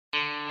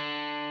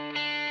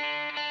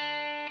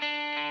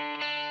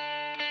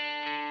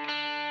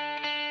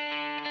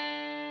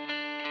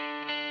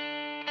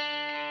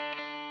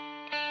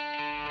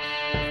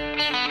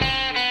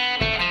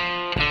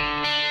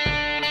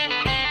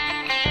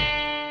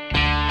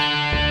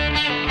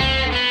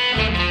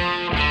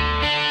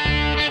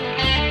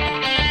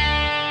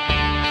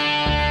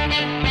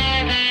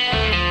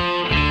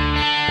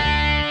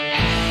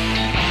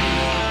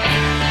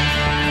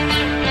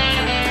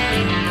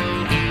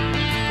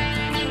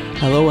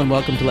Hello and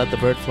welcome to Let the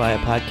Bird Fly, a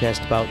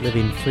podcast about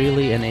living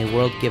freely in a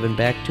world given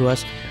back to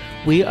us.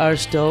 We are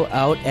still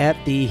out at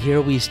the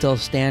Here We Still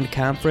Stand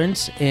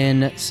conference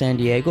in San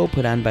Diego,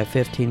 put on by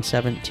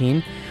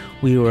 1517.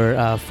 We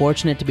were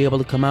fortunate to be able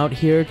to come out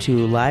here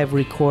to live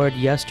record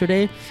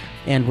yesterday,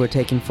 and we're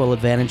taking full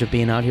advantage of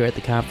being out here at the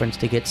conference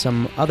to get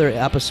some other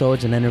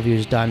episodes and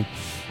interviews done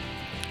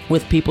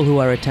with people who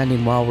are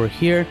attending while we're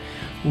here.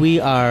 We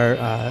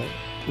are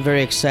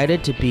very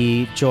excited to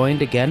be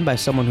joined again by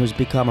someone who's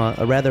become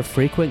a rather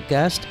frequent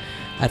guest.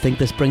 I think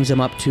this brings him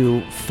up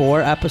to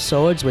 4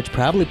 episodes, which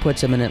probably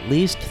puts him in at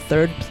least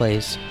 3rd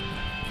place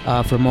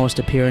for most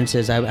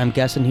appearances. I'm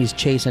guessing he's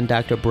chasing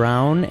Dr.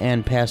 Brown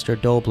and Pastor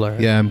Dobler.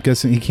 Yeah, I'm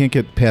guessing he can't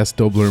get past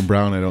Dobler and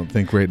Brown, I don't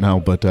think, right now.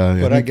 But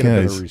I get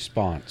a better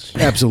response.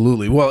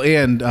 Absolutely. Well,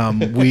 and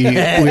we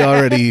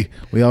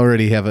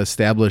already have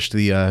established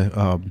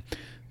that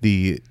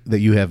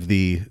you have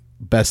the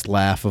best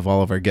laugh of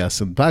all of our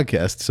guests in the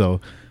podcast. So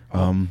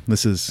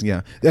this is,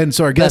 yeah. And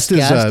so our guest is...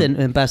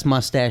 and best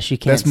mustache. You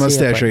can't best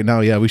mustache see it, right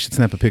now. Yeah, we should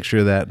snap a picture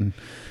of that and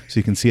so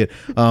you can see it.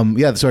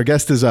 So our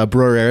guest is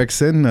Bror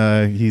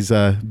Eriksson. He's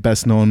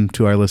best known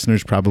to our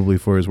listeners probably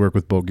for his work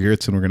with Bo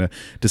Giertz, and we're going to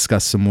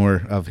discuss some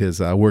more of his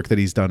work that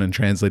he's done in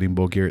translating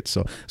Bo Giertz.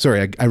 So,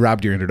 sorry, I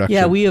robbed your introduction.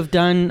 Yeah, we have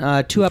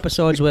done 2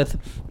 episodes with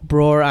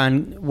Bror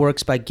on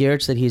works by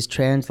Giertz that he's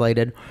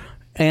translated.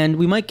 And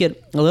we might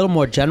get a little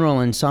more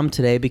general in some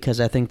today because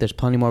I think there's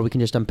plenty more we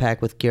can just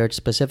unpack with Giertz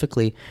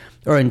specifically,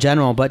 or in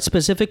general. But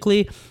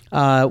specifically,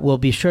 we'll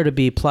be sure to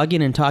be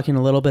plugging and talking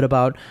a little bit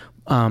about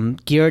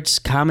Giertz's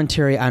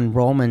commentary on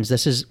Romans.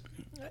 This is,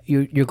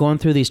 you're going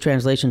through these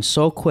translations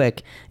so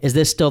quick. Is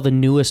this still the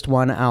newest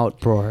one out,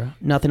 Bror?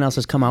 Nothing else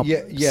has come out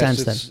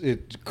since then?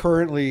 It's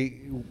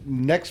currently,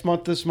 next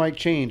month this might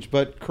change,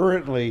 but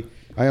currently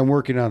I am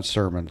working on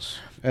sermons.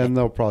 And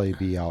they'll probably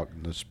be out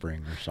in the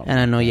spring or something. And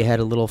I know you had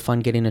a little fun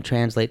getting to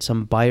translate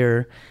some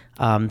Bayer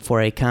for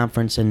a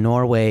conference in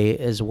Norway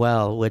as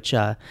well, which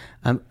I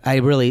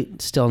really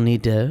still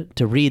need to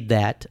read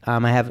that. I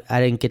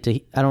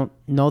don't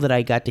know that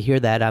I got to hear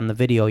that on the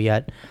video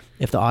yet,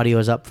 if the audio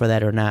is up for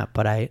that or not.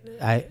 But I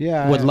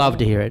would love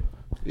to hear it.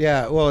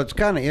 Yeah, well, it's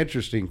kind of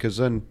interesting because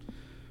then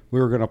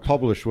we were going to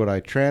publish what I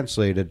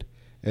translated,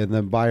 and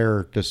then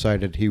Bayer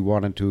decided he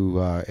wanted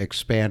to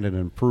expand and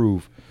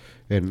improve,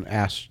 and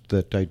asked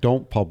that I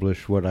don't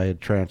publish what I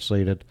had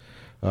translated,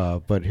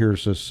 but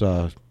here's this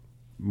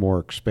more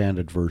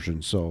expanded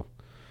version. So,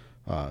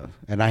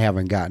 and I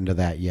haven't gotten to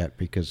that yet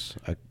because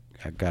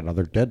I've got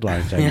other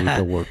deadlines I need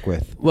to work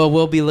with. Well,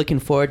 we'll be looking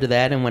forward to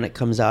that, and when it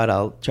comes out,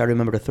 I'll try to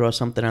remember to throw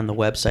something on the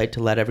website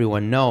to let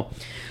everyone know.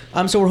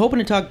 So we're hoping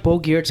to talk Bo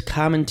Giertz's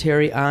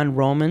commentary on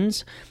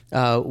Romans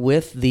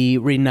with the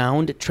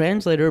renowned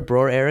translator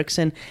Bror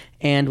Eriksson.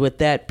 And with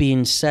that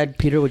being said,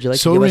 Peter, would you like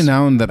to give us... So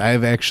renowned that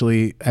I've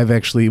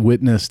actually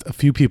witnessed a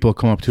few people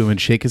come up to him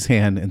and shake his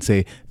hand and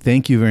say,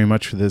 "Thank you very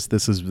much for this.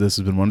 This has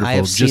been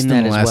wonderful." Just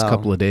in the last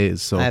couple of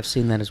days. So I've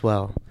seen that as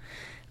well.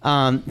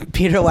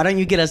 Peter, why don't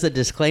you get us a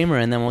disclaimer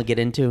and then we'll get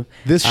into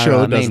this our, show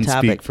main doesn't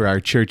topic. Speak for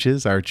our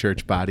churches, our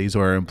church bodies,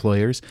 or our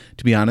employers.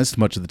 To be honest,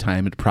 much of the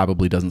time it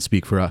probably doesn't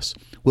speak for us.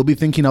 We'll be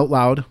thinking out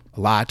loud a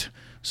lot,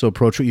 so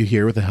approach what you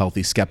hear with a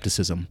healthy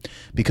skepticism.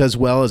 Because,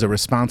 well, as a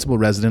responsible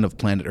resident of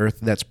planet Earth,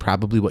 that's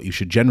probably what you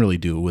should generally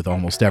do with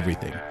almost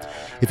everything.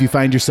 If you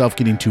find yourself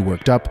getting too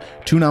worked up,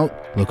 tune out,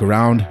 look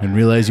around, and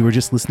realize you were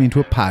just listening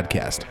to a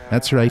podcast.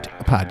 That's right,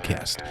 a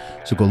podcast.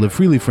 So go live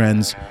freely,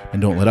 friends,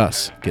 and don't let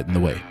us get in the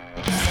way.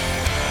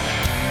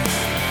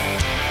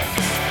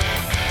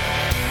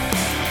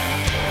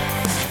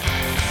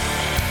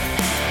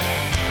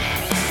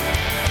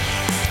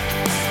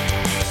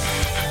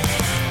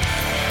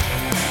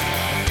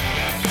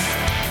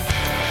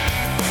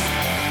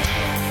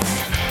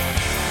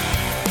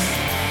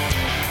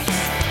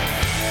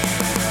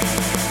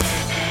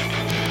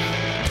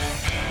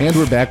 And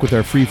we're back with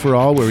our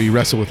free-for-all, where we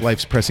wrestle with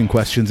life's pressing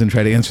questions and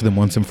try to answer them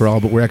once and for all.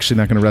 But we're actually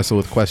not going to wrestle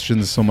with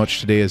questions so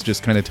much today as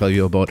just kind of tell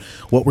you about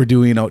what we're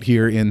doing out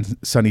here in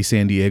sunny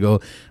San Diego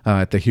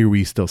at the Here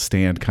We Still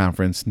Stand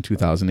conference in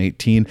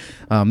 2018.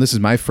 This is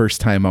my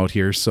first time out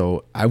here,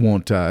 so I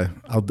won't.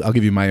 I'll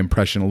give you my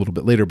impression a little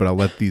bit later, but I'll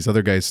let these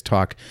other guys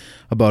talk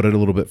about it a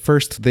little bit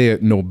first. They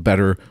know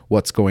better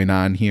what's going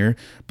on here.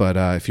 But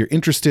if you're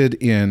interested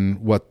in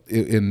what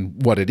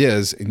it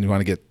is and you want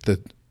to get the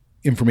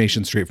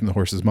information straight from the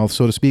horse's mouth,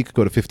 so to speak,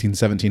 go to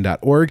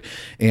 1517.org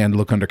and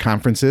look under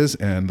conferences,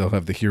 and they'll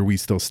have the Here We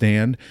Still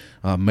Stand.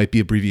 Might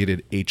be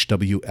abbreviated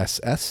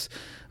HWSS.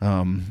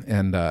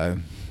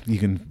 And you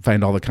can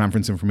find all the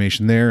conference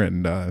information there,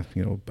 and I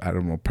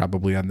don't know,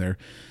 probably on their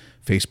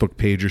Facebook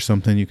page or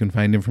something you can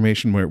find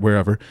information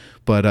wherever.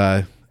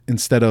 But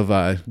instead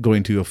of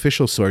going to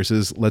official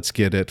sources, let's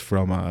get it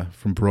from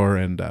Bror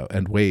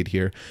and Wade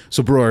here.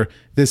 So Bror,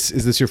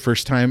 is this your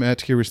first time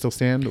at Here We Still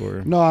Stand,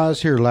 or? No, I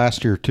was here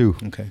last year too.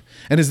 Okay.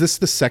 And is this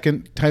the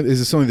second time? Is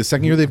this only the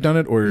second year they've done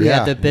it, or?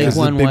 Yeah, the big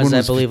one was,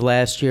 I believe,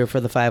 last year for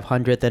the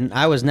 500th, and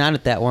I was not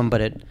at that one, but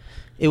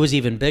it was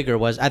even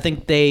bigger. I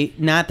think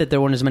not that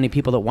there weren't as many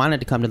people that wanted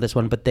to come to this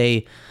one, but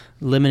they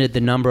limited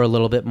the number a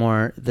little bit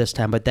more this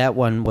time, but that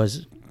one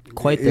was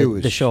quite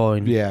the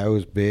showing. Yeah, it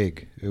was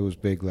big. It was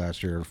big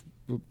last year.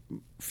 A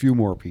few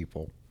more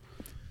people.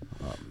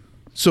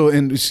 So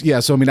I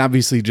mean,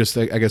 obviously, just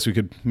I guess we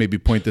could maybe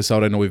point this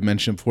out. I know we've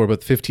mentioned before, but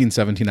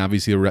 1517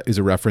 obviously is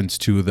a reference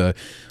to the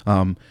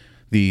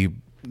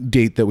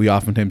date that we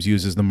oftentimes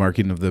use as the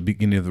marking of the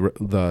beginning of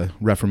the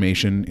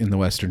Reformation in the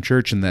Western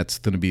Church, and that's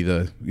going to be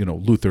the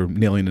Luther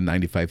nailing the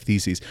 95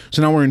 Theses.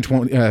 So now we're in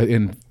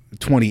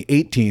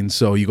 2018,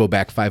 so you go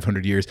back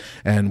 500 years,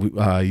 and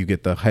you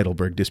get the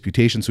Heidelberg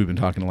Disputations. We've been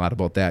talking a lot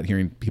about that,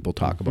 hearing people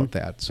talk about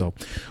that. So,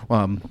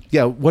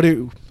 what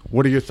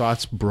are your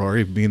thoughts,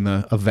 Rory, being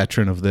a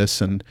veteran of this,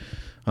 and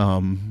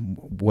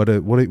what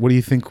do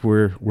you think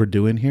we're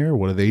doing here?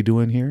 What are they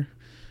doing here?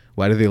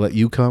 Why do they let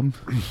you come?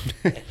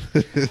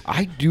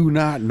 I do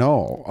not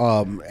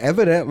know.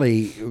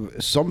 Evidently,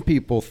 some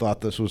people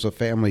thought this was a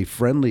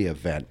family-friendly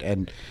event,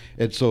 and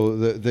so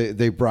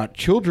they brought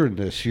children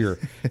this year,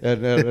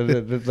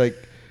 and like.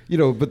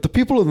 But the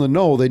people in the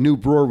know, they knew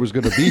Breuer was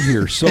going to be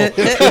here. So,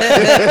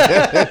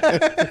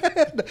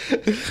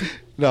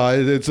 no,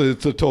 it's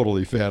a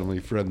totally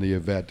family-friendly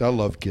event. I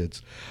love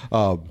kids.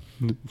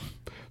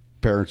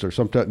 Parents are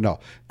sometimes no.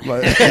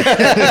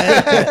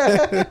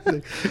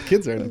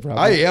 Kids aren't the problem.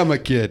 I am a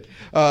kid.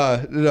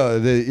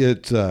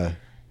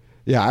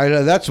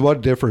 That's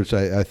one difference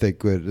I think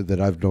that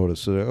I've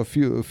noticed. A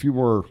few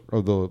more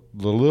of the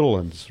little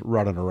ones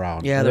running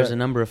around. Yeah, there's a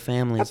number of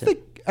families.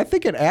 I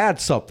think it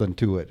adds something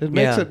to it. It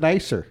makes it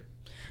nicer.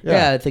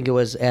 Yeah, I think it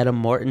was Adam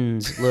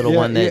Morton's little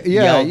one that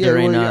yelled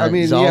during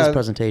Zoll's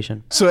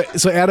presentation. So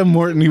Adam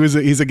Morton,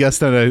 he's a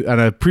guest on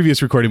a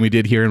previous recording we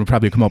did here, and will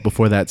probably come out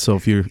before that. So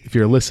if you're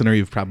a listener,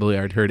 you've probably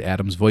already heard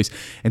Adam's voice,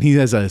 and he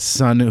has a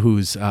son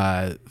who's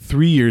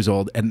 3 years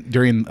old. And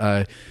during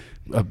a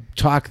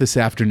talk this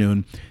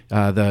afternoon,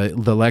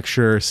 the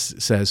lecturer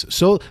says,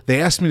 "So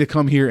they asked me to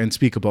come here and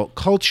speak about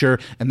culture,"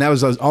 and that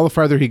was all the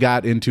farther he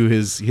got into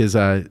his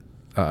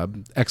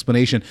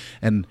explanation,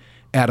 and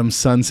Adam's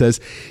son says,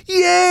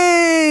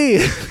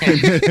 "Yay!"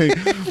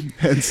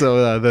 And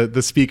so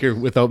the speaker,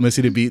 without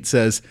missing a beat,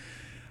 says,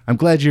 "I'm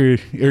glad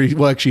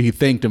he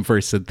thanked him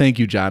first, said, 'Thank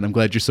you, John. I'm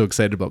glad you're so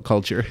excited about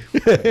culture.'"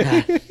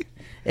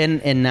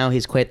 And now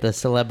he's quite the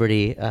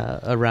celebrity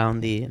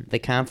around the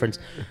conference.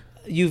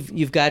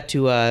 You've got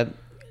to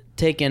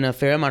take in a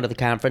fair amount of the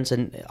conference,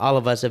 and all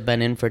of us have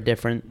been in for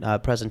different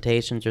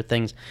presentations or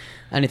things.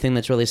 Anything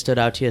that's really stood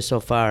out to you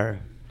so far?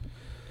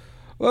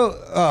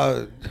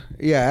 Well,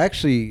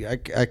 actually,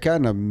 I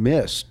kind of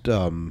missed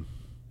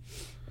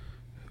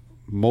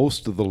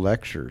most of the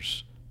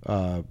lectures,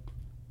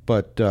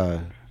 but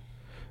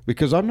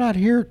because I'm not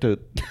here to.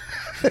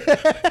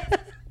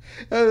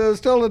 I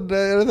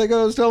think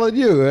I was telling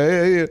you,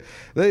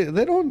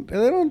 they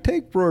don't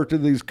take Breuer to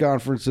these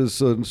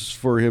conferences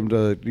for him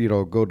to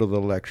go to the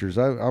lectures.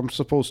 I'm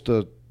supposed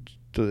to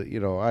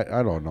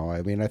I don't know.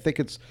 I mean, I think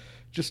it's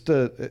just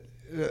a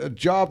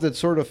job that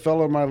sort of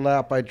fell in my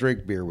lap. I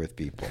drink beer with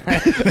people.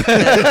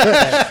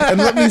 And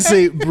let me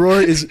say,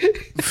 Breuer is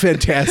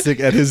fantastic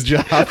at his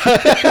job.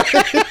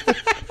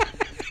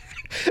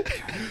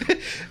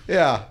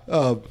 Yeah.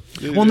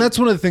 Well, and that's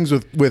one of the things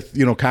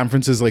with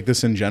conferences like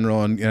this in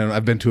general, and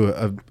I've been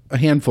to a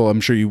handful. I'm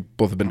sure you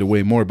both have been to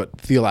way more, but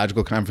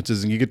theological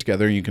conferences, and you get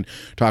together and you can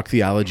talk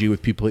theology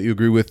with people that you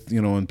agree with,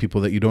 and people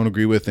that you don't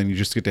agree with, and you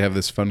just get to have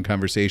this fun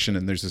conversation.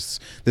 And there's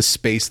this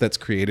space that's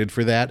created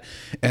for that.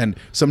 And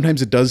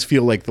sometimes it does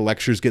feel like the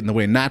lectures get in the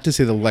way. Not to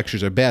say the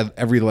lectures are bad.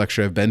 Every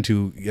lecture I've been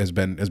to has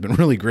been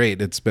really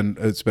great. It's been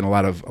a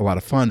lot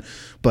of fun,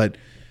 but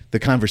the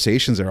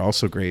conversations are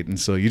also great, and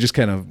so you just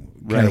kind of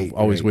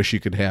always wish you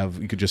could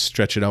just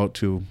stretch it out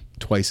to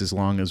twice as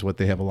long as what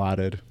they have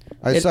allotted.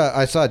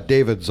 I saw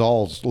David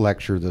Zoll's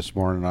lecture this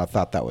morning, and I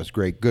thought that was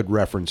great. Good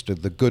reference to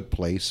The Good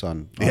Place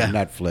on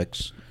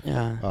Netflix.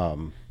 Yeah,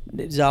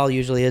 Zoll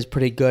usually is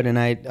pretty good,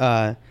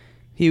 and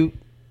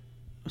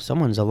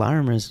someone's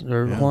alarm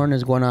horn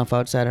is going off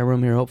outside our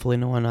room here. Hopefully,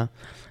 no one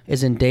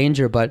is in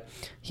danger, but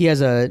he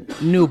has a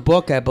new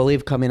book, I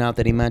believe, coming out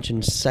that he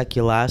mentioned,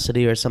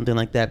 Seculosity or something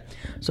like that.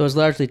 So it's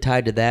largely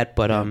tied to that,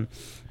 but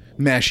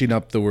mashing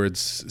up the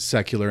words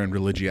secular and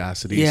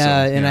religiosity.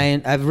 Yeah, so,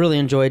 and I've really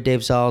enjoyed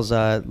Dave Zoll's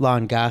Law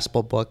and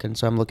Gospel book, and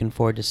so I'm looking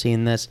forward to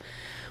seeing this.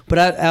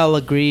 But I'll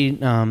agree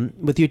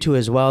with you two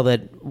as well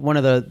that one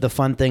of the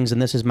fun things,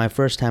 and this is my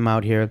first time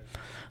out here,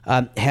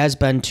 has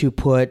been to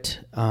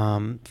put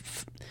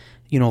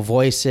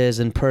voices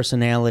and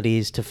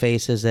personalities to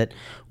faces that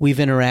we've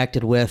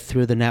interacted with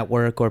through the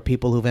network, or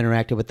people who've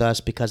interacted with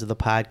us because of the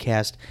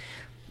podcast.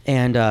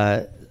 And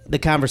the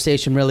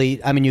conversation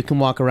really, I mean, you can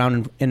walk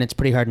around and it's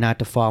pretty hard not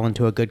to fall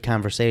into a good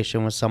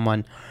conversation with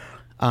someone.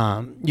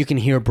 You can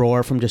hear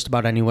Breuer from just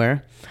about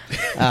anywhere.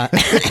 But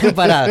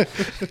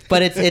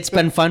it's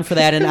been fun for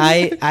that. And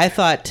I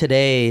thought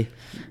today,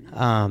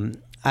 I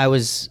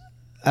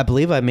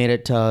believe I made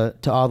it to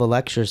all the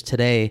lectures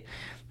today.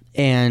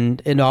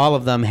 And all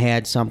of them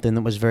had something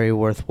that was very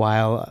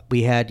worthwhile.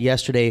 We had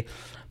yesterday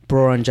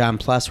Brewer and John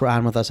Plus were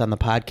on with us on the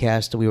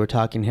podcast. We were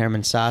talking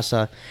Herman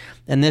Sasa,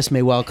 and this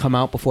may well come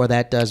out before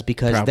that does,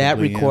 because that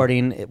Probably,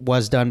 recording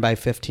was done by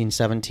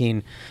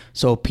 1517.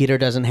 So Peter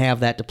doesn't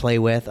have that to play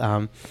with.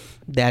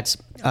 That's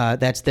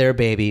their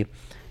baby.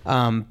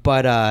 But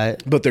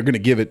they're going to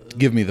give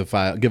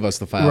us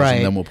the files, right.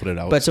 and then we'll put it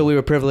out. But so we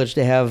were privileged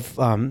to have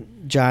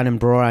John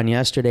and Brewer on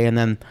yesterday, and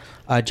then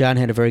John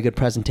had a very good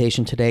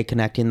presentation today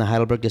connecting the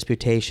Heidelberg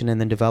Disputation and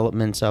the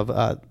developments of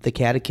the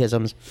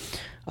catechisms.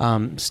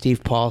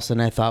 Steve Paulson,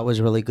 I thought, was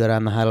really good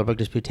on the Heidelberg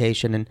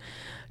Disputation and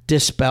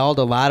dispelled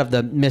a lot of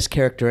the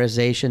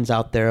mischaracterizations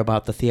out there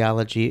about the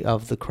theology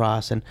of the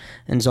cross. And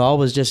Zoll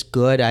was just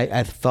good.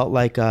 I felt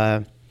like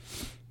I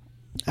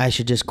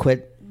should just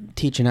quit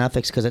teaching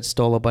ethics because it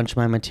stole a bunch of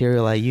my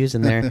material I use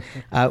in there,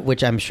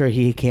 which I'm sure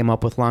he came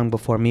up with long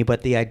before me.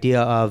 But the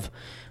idea of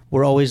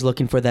we're always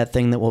looking for that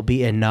thing that will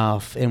be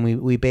enough, and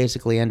we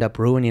basically end up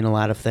ruining a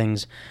lot of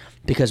things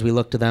because we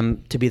look to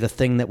them to be the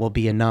thing that will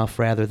be enough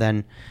rather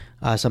than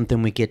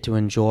something we get to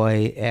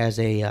enjoy as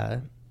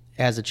a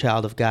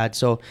child of God.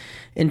 So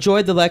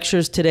enjoyed the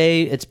lectures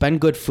today. It's been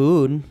good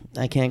food.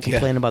 I can't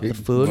complain about the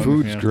food.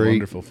 Food's great.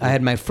 Wonderful food. I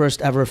had my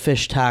first ever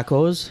fish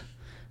tacos.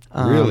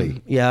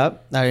 Really? Yeah.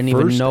 I didn't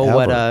even First know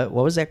ever.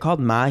 what was that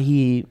called?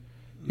 Mahi?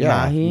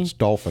 Mahi? It's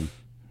dolphin.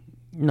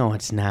 No,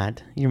 it's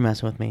not. You're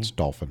messing with me. It's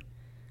dolphin.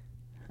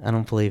 I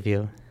don't believe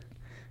you.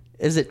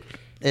 Is it?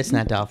 It's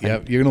not dolphin. Yeah,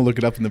 you're going to look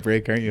it up in the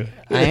break, aren't you?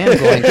 I am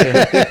going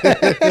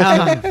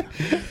to.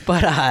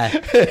 But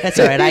that's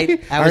all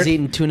right. I was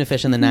eating tuna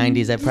fish in the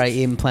 90s. I've probably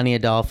eaten plenty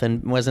of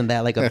dolphin. Wasn't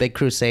that like a big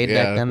crusade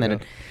back then? Yeah.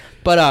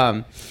 But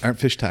Aren't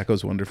fish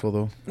tacos wonderful,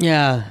 though?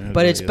 yeah, It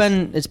but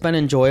really it's been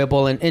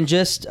enjoyable and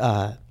just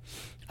I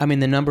mean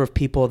the number of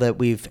people that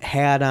we've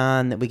had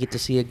on that we get to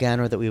see again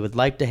or that we would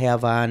like to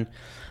have on.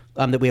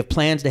 That we have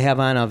plans to have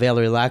on.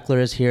 Valerie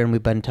Lackler is here, and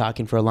we've been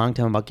talking for a long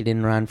time about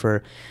getting her on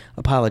for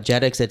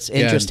apologetics. It's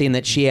interesting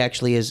that she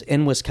actually is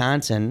in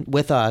Wisconsin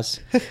with us,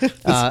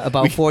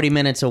 about 40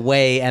 minutes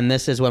away, and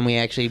this is when we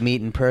actually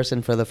meet in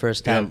person for the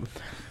first time.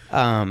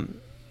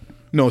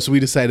 No, so we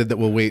decided that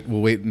we'll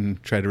wait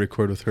and try to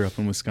record with her up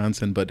in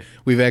Wisconsin. But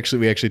we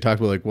actually talked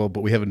about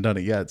but we haven't done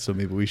it yet, so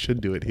maybe we should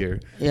do it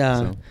here. Yeah,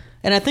 So.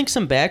 and I think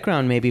some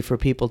background maybe for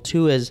people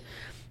too is.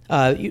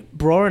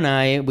 Brewer and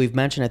I, we've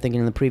mentioned, I think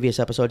in the previous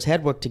episodes,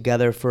 had worked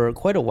together for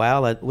quite a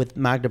while with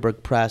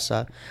Magdeburg Press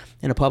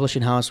in a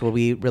publishing house where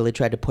we really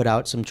tried to put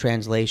out some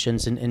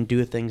translations and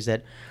do things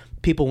that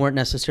people weren't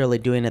necessarily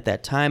doing at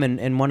that time.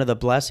 And one of the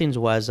blessings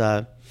was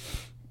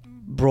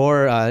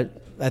Brewer,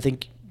 I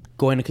think,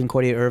 going to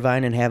Concordia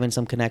Irvine and having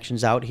some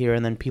connections out here,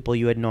 and then people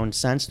you had known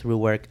since through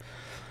work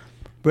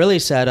really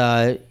said,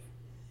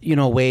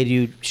 Wade,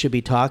 you should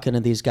be talking to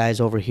these guys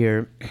over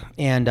here.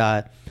 And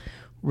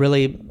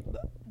really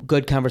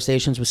good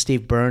conversations with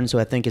Steve Burns, who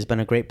I think has been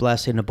a great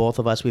blessing to both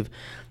of us.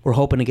 We're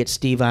hoping to get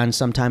Steve on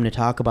sometime to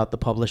talk about the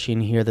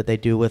publishing here that they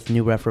do with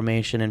New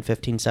Reformation and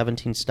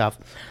 1517 stuff.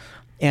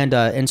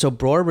 And so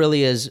Brewer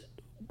really is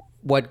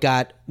what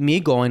got me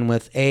going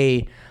with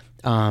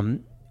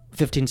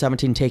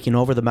 1517 taking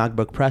over the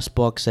Magdeburg Press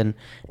books and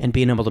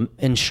being able to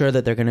ensure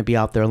that they're going to be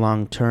out there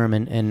long term,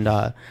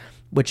 and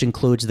which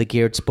includes the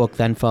Geertz book,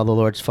 Then Fell the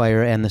Lord's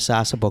Fire, and the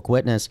Sasa book,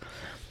 Witness.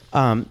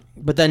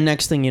 But then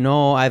next thing you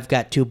know, I've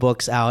got 2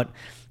 books out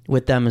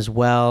with them as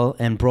well,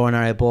 and Brewer and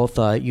I both,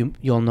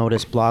 you'll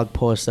notice blog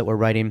posts that we're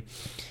writing.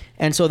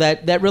 And so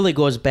that really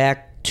goes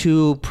back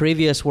to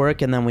previous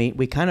work, and then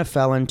we kind of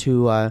fell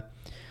into a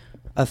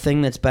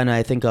thing that's been,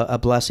 I think, a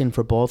blessing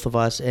for both of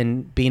us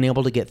in being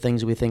able to get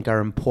things we think are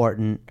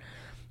important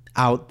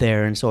out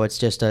there. And so it's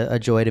just a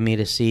joy to me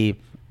to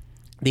see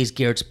these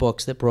Geertz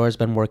books that Brewer's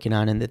been working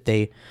on and that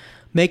they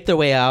make their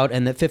way out,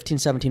 and that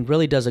 1517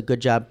 really does a good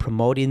job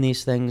promoting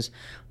these things.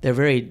 They're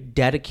very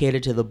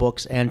dedicated to the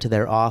books and to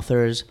their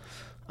authors,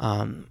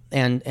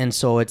 and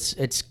so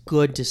it's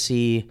good to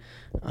see.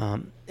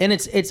 And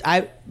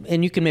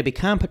you can maybe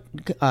comment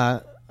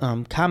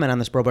on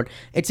this, Robert.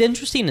 It's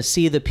interesting to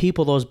see the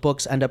people those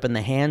books end up in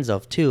the hands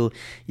of too.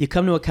 You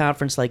come to a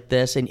conference like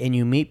this, and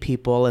you meet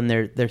people, and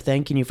they're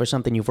thanking you for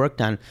something you've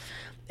worked on.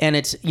 And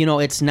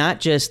it's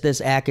not just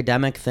this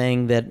academic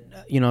thing that,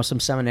 some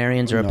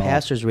seminarians or a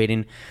pastor's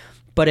reading,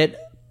 but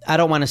I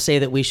don't want to say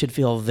that we should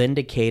feel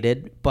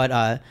vindicated, but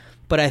I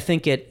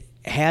think it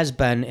has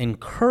been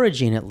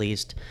encouraging, at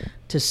least,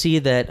 to see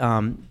that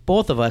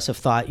both of us have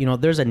thought,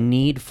 there's a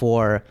need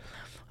for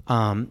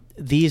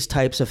these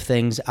types of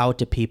things out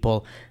to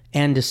people,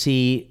 and to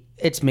see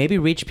it's maybe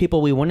reached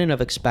people we wouldn't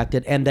have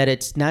expected, and that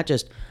it's not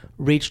just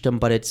reached them,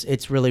 but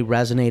it's really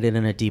resonated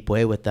in a deep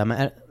way with them.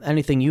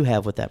 Anything you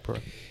have with that, Brewer?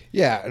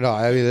 Yeah, no,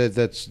 I mean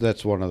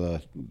that's one of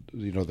the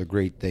the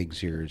great things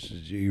here is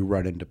you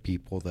run into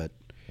people that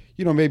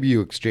maybe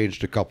you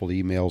exchanged a couple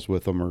emails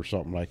with them or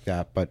something like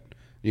that, but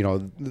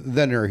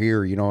then they're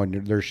here,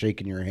 and they're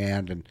shaking your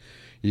hand, and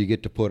you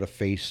get to put a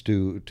face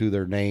to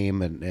their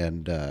name,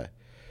 and the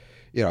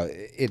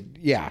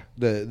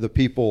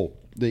people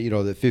that that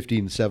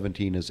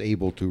 1517 is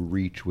able to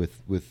reach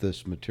with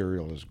this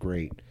material is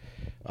great.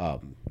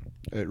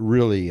 It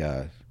really,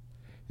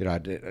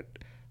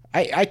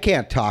 I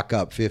can't talk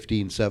up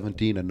 15,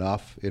 17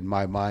 enough in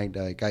my mind.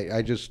 Like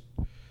I just,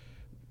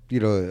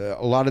 a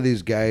lot of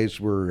these guys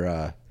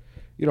were,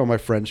 my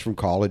friends from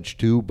college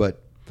too,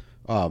 but,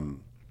 to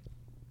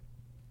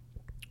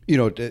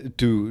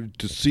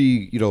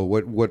see,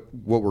 what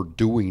we're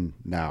doing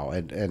now.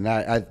 And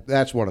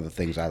that's one of the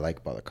things I like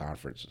about the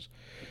conferences.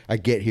 I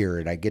get here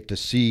and I get to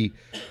see,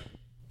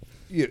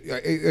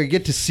 I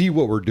get to see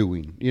what we're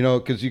doing,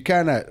 because you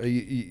kind of,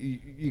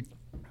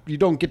 you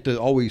don't get to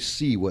always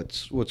see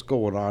what's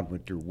going on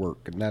with your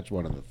work, and that's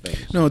one of the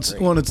things. No,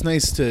 it's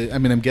nice to. I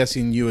mean, I'm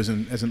guessing you as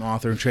an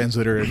author and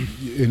translator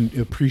and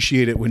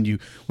appreciate it when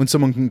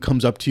someone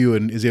comes up to you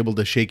and is able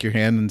to shake your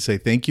hand and say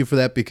thank you for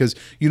that, because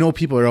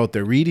people are out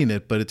there reading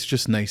it, but it's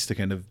just nice to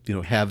kind of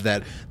have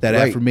that right.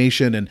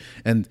 affirmation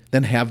and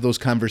then have those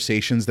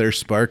conversations that are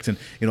sparked, and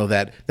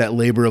that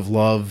labor of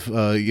love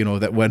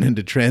that went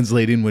into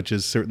translating, which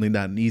is certainly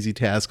not an easy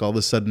task. All of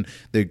a sudden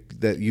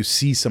that you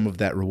see some of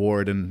that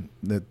reward, and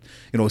that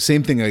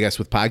same thing I guess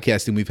with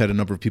podcasting. We've had a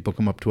number of people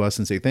come up to us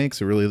and say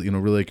thanks. I really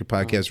like your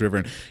podcast,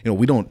 River. And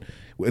we don't,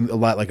 a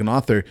lot like an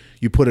author,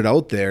 you put it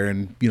out there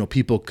and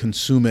people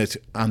consume it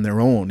on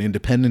their own,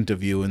 independent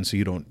of you, and so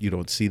you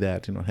don't see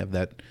that, have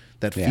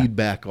that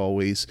feedback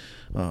always.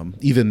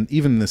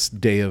 Even this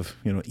day of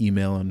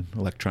email and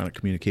electronic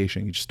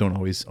communication, you just don't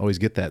always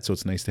get that. So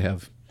it's nice to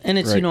have. And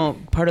it's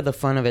right. Part of the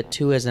fun of it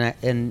too is,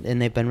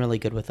 and they've been really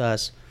good with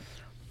us,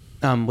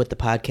 with the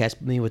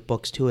podcast, me with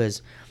books too,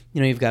 is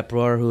you've got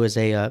Brewer, who is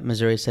a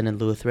Missouri Synod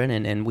Lutheran,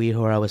 and we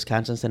who are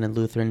Wisconsin Synod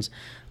Lutherans.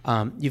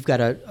 You've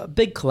got a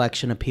big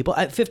collection of people.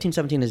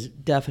 1517 is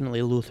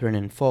definitely Lutheran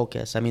in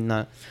focus. I mean,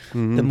 the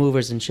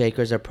movers and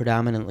shakers are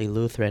predominantly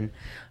Lutheran.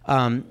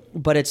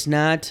 But it's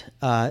not,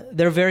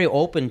 they're very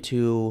open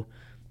to,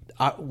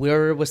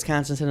 we're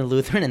Wisconsin Synod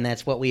Lutheran, and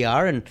that's what we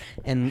are,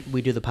 and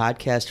we do the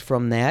podcast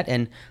from that,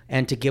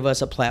 and to give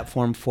us a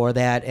platform for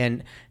that.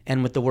 And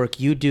with the work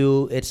you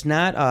do, it's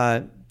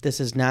not... This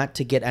is not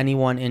to get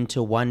anyone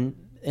into one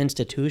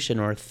institution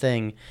or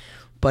thing,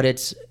 but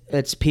it's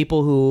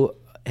people who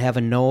have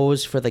a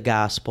nose for the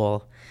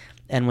gospel,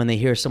 and when they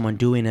hear someone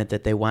doing it,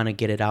 that they want to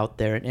get it out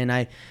there.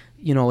 And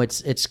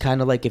it's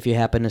kind of like if you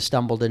happen to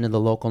stumble into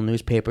the local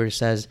newspaper that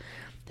says,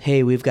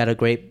 hey, we've got a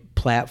great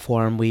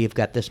platform, we've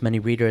got this many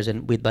readers,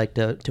 and we'd like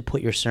to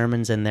put your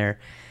sermons in there,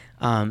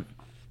 and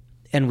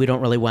we don't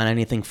really want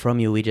anything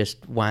from you, we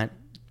just want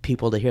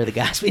people to hear the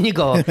gospel. And you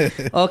go,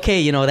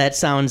 okay, that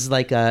sounds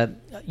like a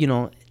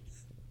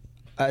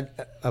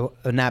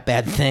not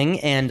bad thing,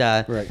 and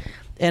right.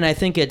 And I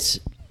think it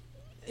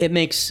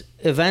makes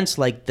events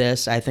like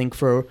this, I think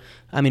Brewer,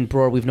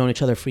 we've known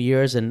each other for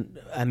years, and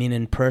I mean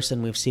in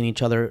person we've seen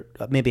each other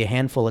maybe a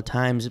handful of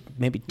times,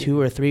 maybe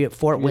 2 or 3 at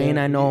Fort Wayne.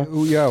 I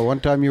know. Yeah,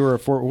 one time you were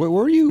at Fort. What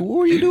were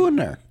you doing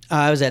there?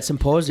 I was at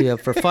Symposia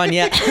for fun.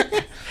 Yeah.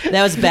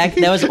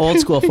 That was old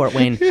school Fort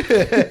Wayne,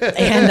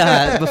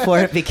 and before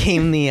it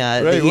became the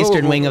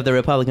eastern wing of the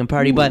Republican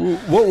Party. But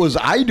what was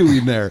I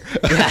doing there?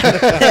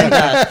 And,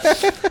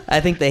 I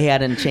think they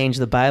hadn't changed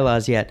the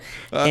bylaws yet,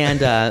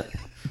 and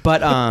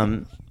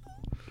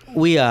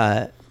we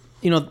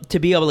to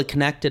be able to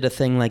connect at a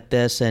thing like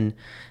this, and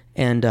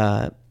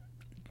to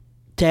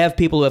have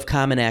people who have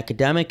common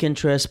academic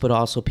interests, but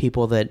also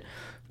people that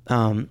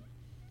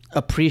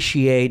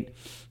appreciate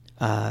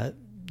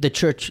the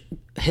church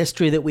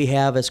history that we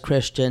have as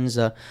Christians,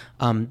 the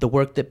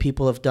work that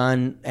people have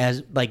done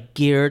as like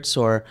Geertz,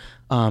 or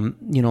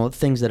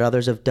things that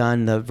others have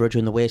done, the Virtue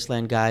in the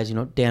Wasteland guys,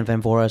 Dan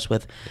Van Voris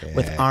with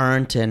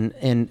Arndt,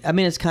 and I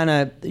mean, it's kind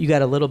of, you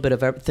got a little bit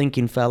of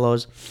thinking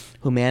fellows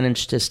who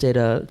managed to stay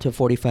to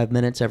 45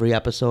 minutes every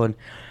episode.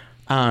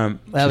 That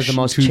was the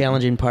most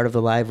challenging part of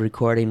the live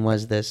recording,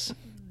 was this.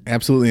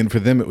 Absolutely, and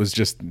for them it was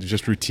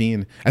just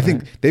routine. I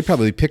think they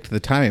probably picked the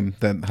time,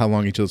 that how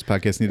long each of those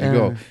podcasts needed to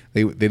go.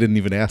 They didn't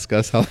even ask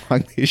us how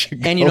long they should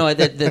go. And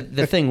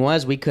the thing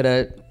was, we could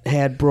have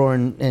had Brewer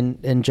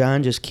and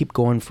John just keep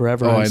going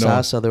forever on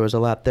Sasa. There was a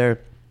lot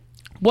there.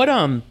 What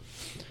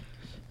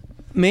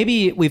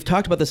maybe we've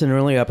talked about this in an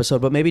earlier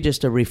episode, but maybe just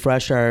to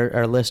refresh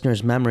our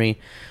listeners' memory,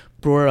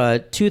 Brewer,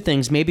 2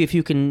 things. Maybe if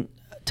you can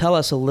tell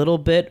us a little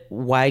bit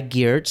why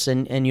Geertz,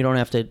 and you don't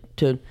have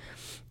to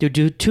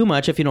do too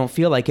much if you don't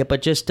feel like it,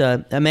 but just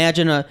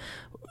imagine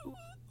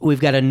we've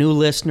got a new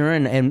listener,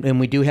 and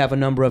we do have a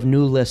number of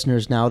new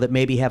listeners now that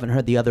maybe haven't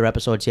heard the other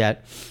episodes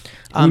yet.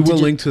 We will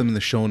link to them in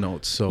the show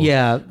notes. So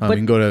yeah, you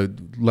can go to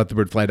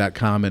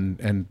letthebirdfly.com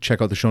and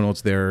check out the show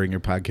notes there in your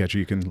podcatcher.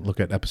 You can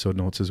look at episode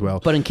notes as well.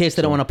 But in case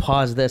they don't want to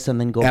pause this and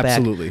then go back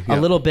a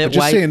little bit. But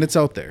just saying, it's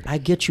out there. I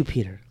get you,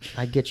 Peter.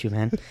 I get you,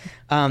 man.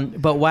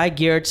 But why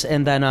Geertz,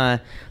 and then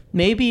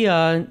maybe...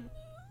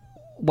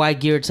 why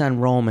Geertz on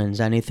Romans?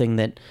 Anything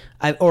that,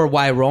 or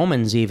why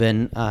Romans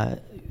even?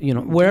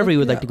 Wherever you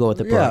would like to go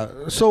with it.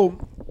 Yeah.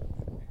 So,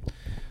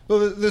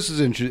 this is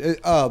interesting.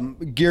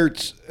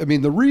 Geertz. I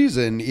mean, the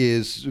reason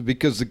is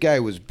because the guy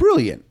was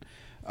brilliant.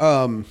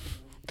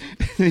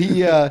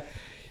 He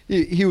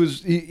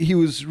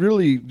was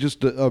really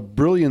just a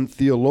brilliant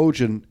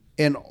theologian,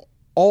 and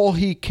all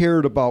he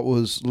cared about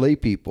was lay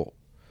people.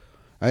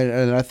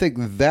 And I think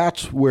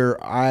that's where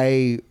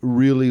I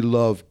really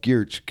love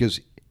Geertz,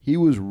 because he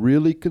was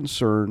really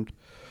concerned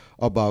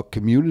about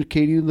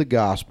communicating the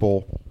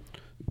gospel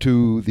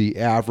to the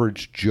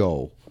average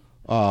Joe,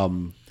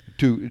 or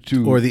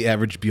the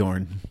average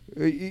Bjorn.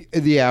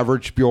 The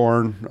average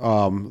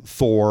Bjorn,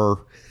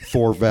 Thor,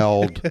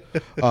 Thorvald,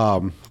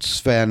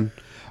 Sven.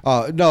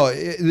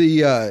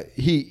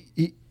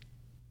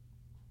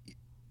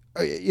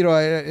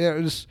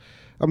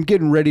 I'm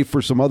getting ready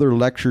for some other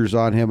lectures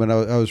on him, and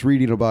I was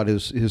reading about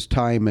his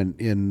time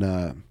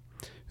in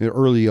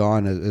early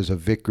on as a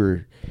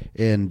vicar,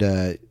 and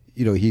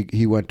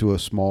he went to a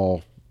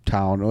small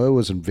town. Well, it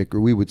wasn't vicar.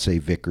 We would say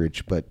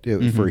vicarage, but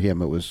for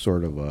him it was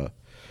sort of a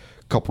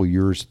couple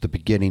years at the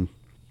beginning.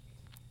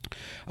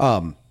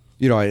 And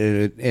he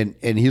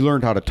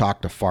learned how to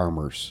talk to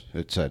farmers.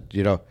 It said,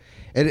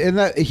 and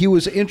that he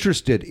was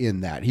interested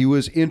in that. He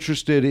was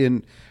interested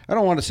in, I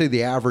don't want to say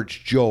the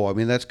average Joe. I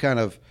mean, that's kind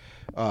of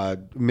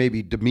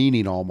maybe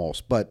demeaning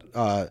almost, but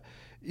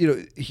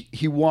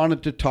he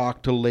wanted to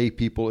talk to lay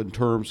people in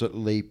terms that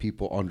lay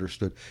people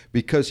understood,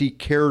 because he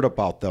cared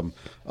about them,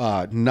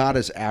 not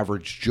as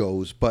average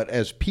Joes, but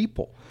as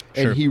people.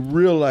 Sure. And he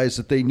realized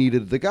that they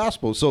needed the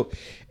gospel. So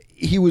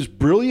he was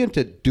brilliant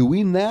at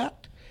doing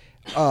that.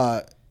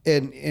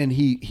 And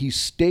he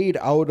stayed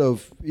out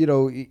of,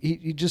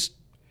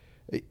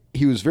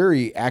 he was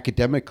very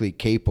academically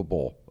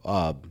capable,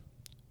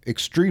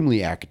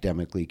 extremely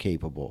academically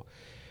capable,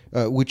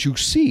 which you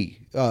see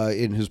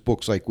in his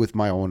books like With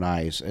My Own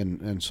Eyes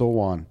and so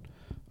on.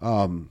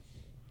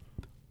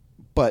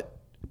 But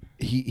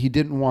he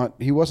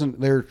wasn't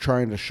there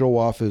trying to show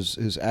off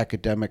his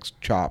academics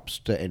chops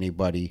to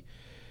anybody.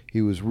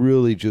 He was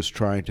really just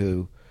trying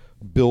to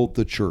build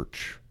the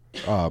church,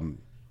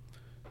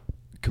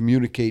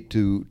 communicate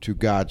to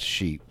God's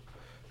sheep,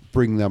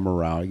 bring them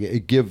around,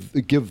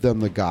 give them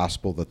the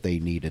gospel that they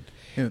needed.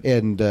 Yeah.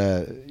 And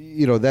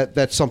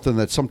that's something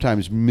that's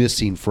sometimes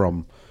missing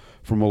from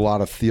a lot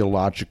of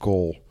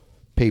theological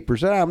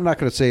papers. And I'm not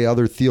going to say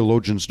other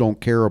theologians don't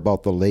care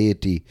about the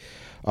laity,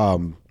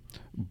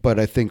 but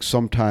I think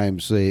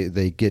sometimes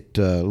they get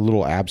a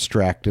little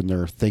abstract in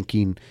their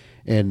thinking,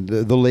 and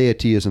the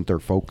laity isn't their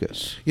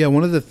focus. Yeah,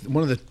 one of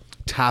the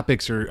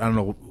topics, or I don't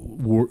know,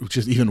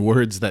 just even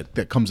words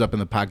that comes up in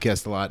the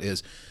podcast a lot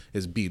is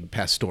being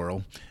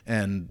pastoral,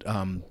 and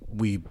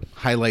we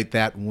highlight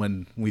that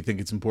when we think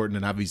it's important.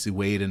 And obviously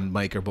Wade and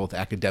Mike are both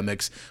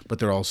academics, but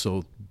they're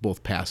also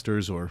both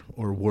pastors, or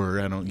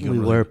were. We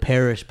were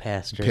parish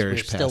pastors. We're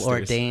still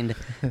ordained.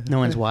 No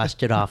one's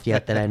washed it off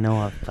yet that I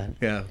know of. But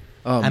yeah.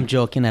 I'm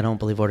joking. I don't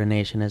believe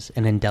ordination is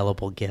an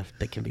indelible gift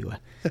that can be.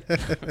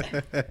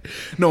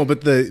 No,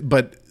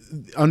 but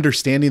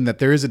understanding that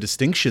there is a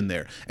distinction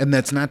there, and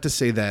that's not to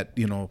say that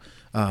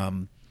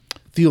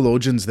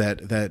theologians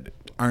that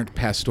aren't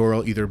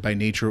pastoral either by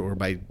nature or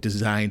by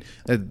design,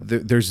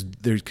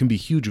 there can be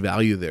huge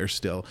value there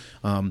still,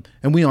 and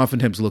we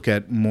oftentimes look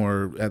at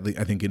more,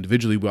 I think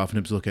individually, we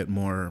oftentimes look at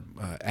more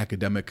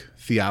academic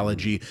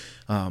theology,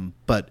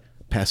 but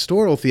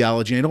pastoral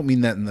theology, I don't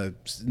mean that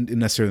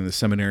necessarily in the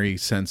seminary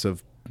sense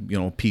of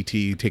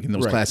PT, taking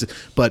those classes,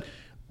 but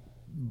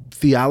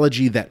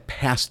theology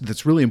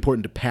that's really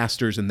important to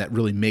pastors and that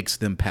really makes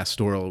them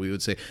pastoral, we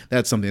would say.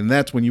 That's something. And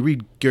that's when you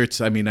read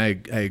Geertz, I mean, I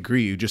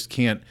agree. You just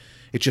can't,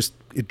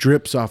 it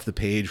drips off the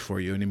page for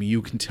you. And I mean,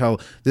 you can tell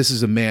this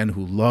is a man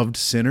who loved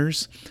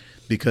sinners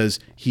because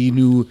he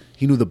knew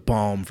the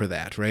balm for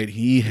that, right?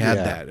 He had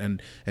that,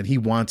 and he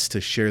wants to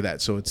share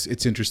that. So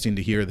it's interesting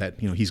to hear that,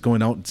 he's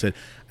going out and said,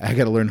 I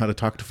got to learn how to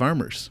talk to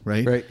farmers,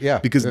 right? Right, yeah.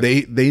 Because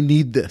they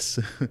need this.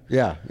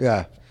 Yeah.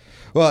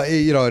 Well,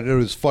 it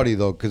was funny,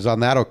 though, because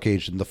on that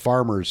occasion, the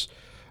farmers,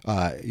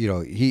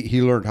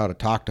 he learned how to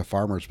talk to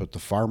farmers, but the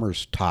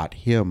farmers taught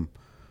him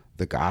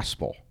the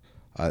gospel.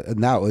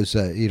 And that was,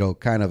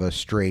 kind of a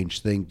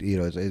strange thing.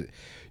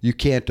 You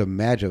can't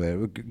imagine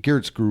it.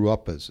 Geertz grew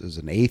up as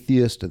an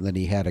atheist, and then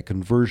he had a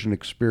conversion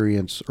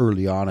experience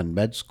early on in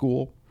med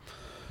school.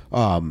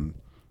 And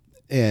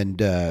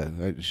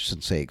I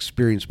shouldn't say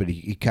experience, but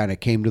he kind of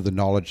came to the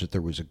knowledge that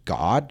there was a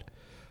God.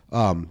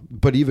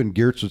 But even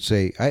Geertz would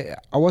say,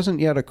 I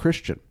wasn't yet a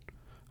Christian.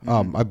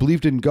 I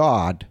believed in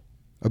God.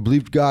 I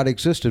believed God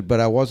existed, but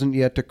I wasn't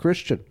yet a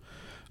Christian.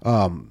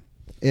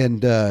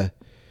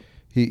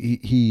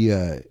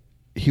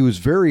 He was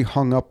very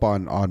hung up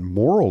on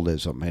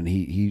moralism, and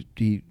he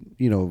the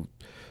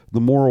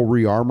moral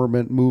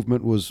rearmament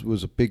movement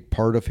was a big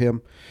part of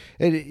him,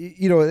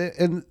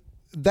 and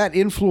that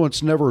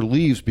influence never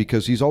leaves,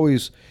 because he's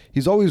always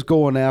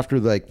going after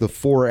like the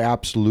four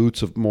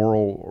absolutes of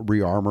moral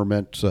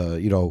rearmament,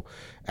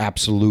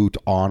 absolute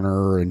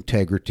honor,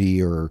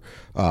 integrity, or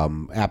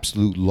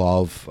absolute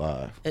love.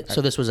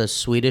 So this was a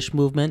Swedish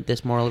movement,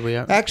 this moral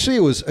rearmament? Actually,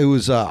 it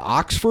was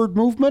Oxford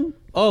movement.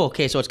 Oh,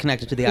 okay, so it's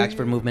connected to the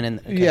Oxford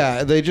movement. Okay.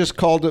 Yeah, they just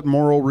called it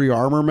moral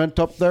rearmament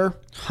up there.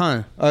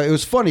 Huh. It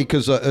was funny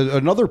because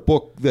another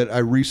book that I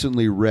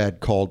recently read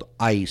called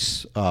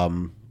Ice,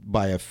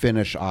 by a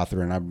Finnish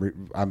author, and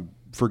I'm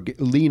forget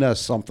Lena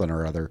something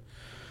or other.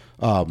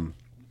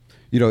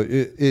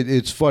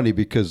 it's funny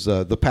because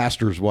the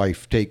pastor's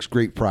wife takes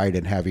great pride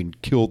in having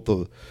killed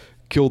the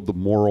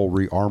moral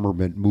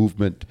rearmament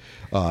movement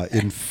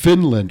in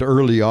Finland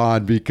early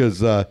on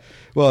because,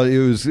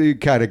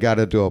 it kind of got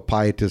into a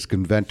pietist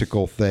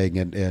conventicle thing,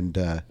 and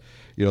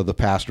the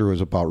pastor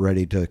was about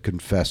ready to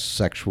confess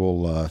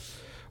sexual.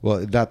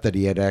 Not that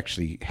he had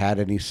actually had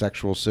any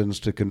sexual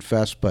sins to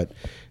confess, but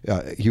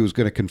he was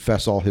going to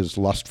confess all his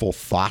lustful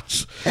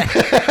thoughts.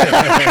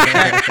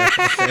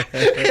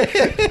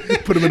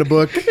 Put them in a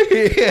book,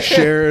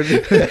 share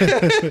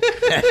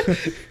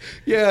it.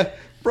 Yeah,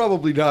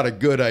 probably not a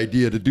good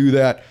idea to do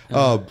that.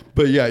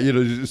 But yeah,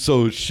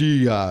 so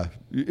she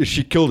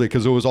killed it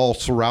because it was all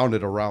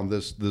surrounded around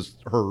this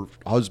her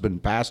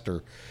husband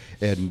pastor.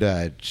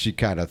 And she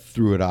kind of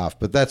threw it off.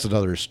 But that's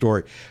another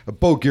story.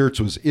 Bo Giertz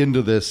was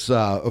into this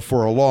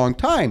for a long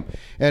time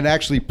and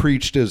actually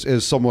preached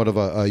as somewhat of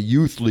a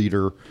youth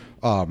leader,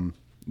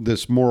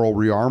 this moral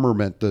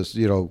rearmament, this,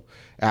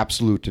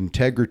 absolute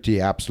integrity,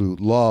 absolute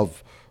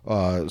love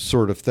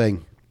sort of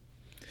thing.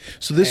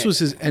 So this was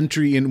his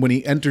entry in when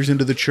he enters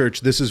into the church.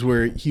 This is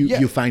where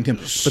you find him.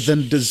 But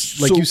then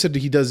you said,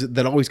 he does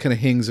that always kind of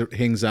hangs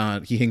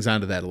on. He hangs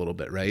on to that a little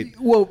bit, right?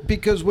 Well,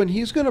 because when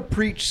he's going to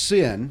preach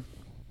sin,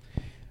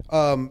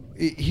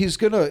 he's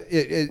going to,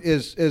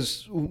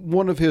 as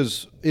one of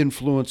his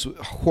influence,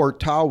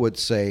 Hortal would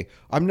say,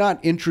 I'm not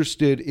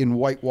interested in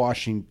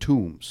whitewashing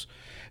tombs.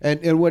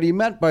 And what he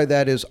meant by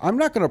that is, I'm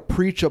not going to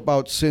preach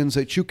about sins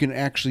that you can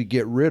actually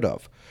get rid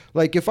of.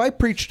 Like if I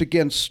preached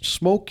against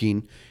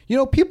smoking,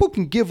 people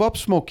can give up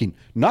smoking.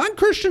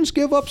 Non-Christians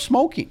give up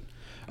smoking.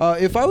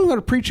 If I was going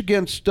to preach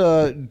against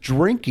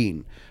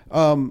drinking,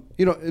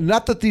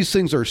 not that these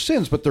things are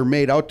sins, but they're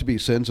made out to be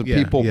sins, and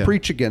people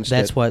preach against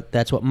it.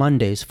 That's what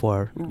Monday's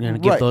for. You're going to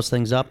give those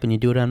things up, and you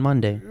do it on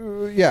Monday.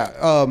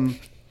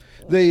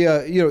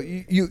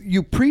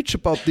 You preach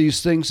about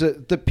these things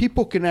that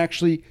people can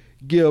actually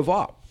give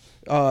up.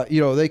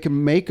 They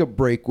can make a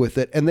break with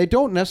it, and they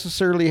don't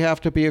necessarily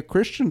have to be a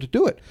Christian to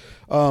do it.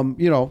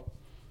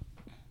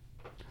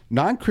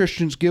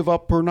 Non-Christians give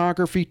up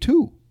pornography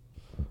too.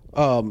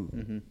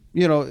 To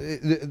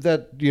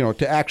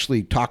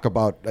actually talk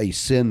about a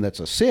sin that's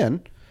a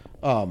sin,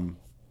 and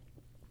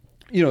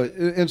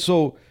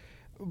so,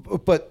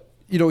 but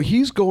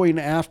he's going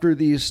after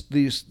these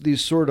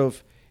sort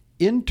of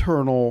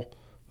internal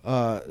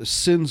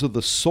sins of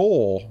the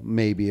soul,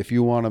 maybe if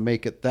you want to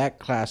make it that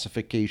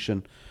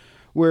classification,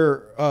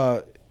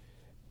 where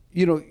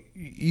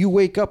you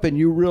wake up and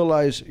you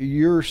realize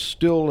you're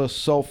still a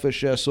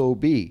selfish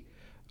SOB,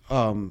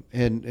 and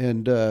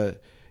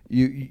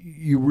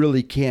you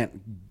really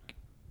can't.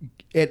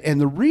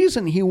 And the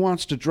reason he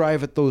wants to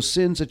drive at those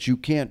sins that you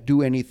can't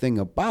do anything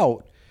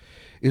about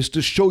is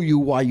to show you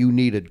why you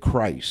needed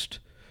Christ.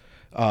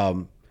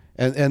 And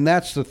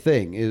that's the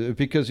thing, is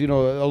because, a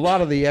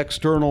lot of the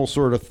external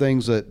sort of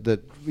things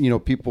that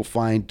people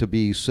find to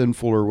be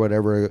sinful or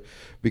whatever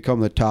become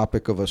the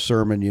topic of a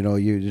sermon.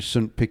 You just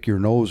shouldn't pick your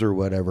nose or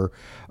whatever.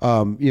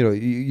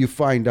 You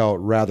find out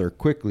rather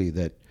quickly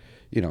that,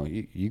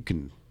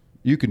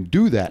 you can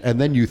do that, and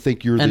then you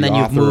think you're the author of your own salvation. And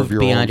then you've moved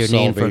beyond your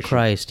name for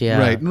Christ, yeah.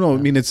 Right. No, I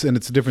mean, it's the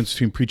difference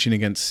between preaching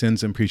against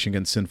sins and preaching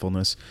against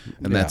sinfulness,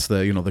 and that's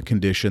the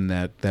condition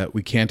that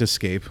we can't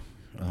escape.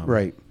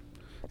 Right.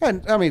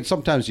 And I mean,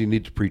 sometimes you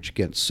need to preach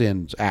against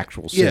sins,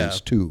 actual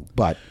sins too.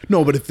 But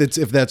no, but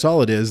if that's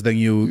all it is, then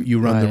you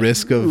run the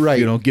risk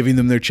of giving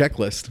them their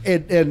checklist.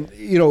 And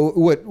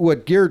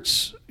what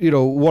Giertz,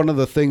 one of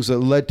the things that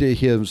led to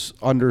his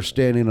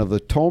understanding of the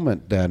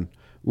atonement then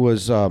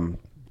was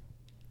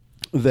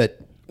that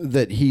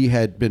he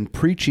had been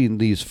preaching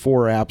these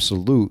four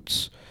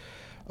absolutes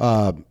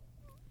so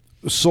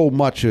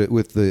much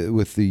with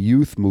the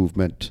youth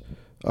movement,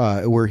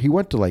 where he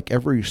went to like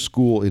every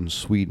school in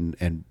Sweden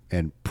and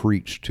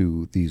preached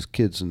to these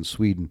kids in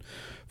Sweden,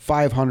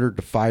 500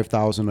 to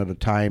 5,000 at a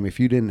time.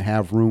 If you didn't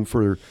have room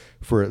for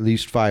at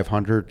least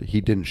 500, he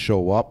didn't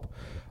show up.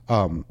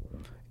 And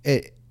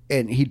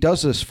he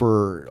does this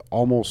for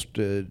almost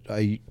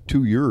 2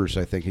 years,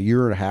 I think, a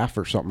year and a half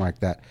or something like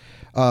that.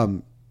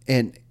 And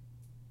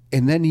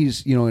then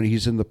he's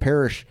in the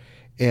parish,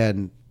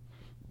 and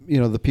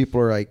the people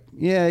are like,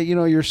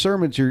 your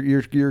sermons,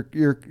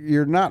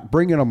 you're not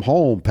bringing them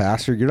home,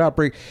 Pastor. You're not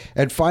bringing.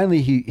 And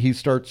finally, he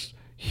starts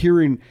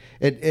hearing,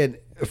 and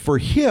for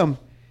him,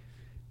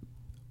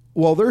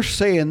 while they're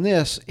saying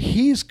this,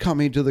 he's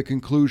coming to the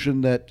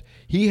conclusion that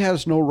he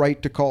has no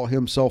right to call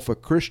himself a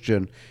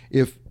Christian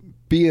if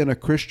being a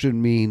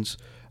Christian means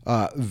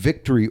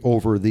victory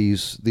over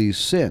these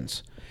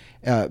sins,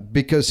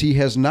 because he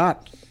has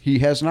not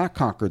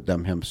conquered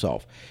them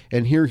himself.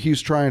 And here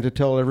he's trying to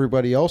tell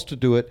everybody else to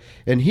do it,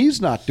 and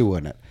he's not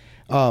doing it.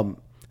 So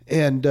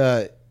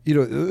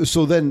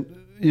then,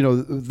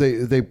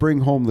 they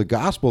bring home the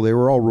gospel. They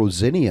were all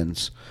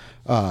Rosinians,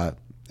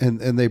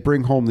 and they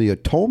bring home the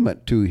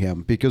atonement to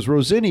him, because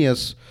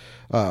Rosinius,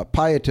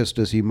 pietist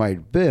as he might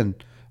have been,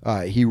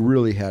 he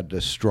really had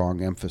this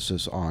strong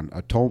emphasis on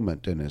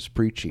atonement in his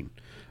preaching.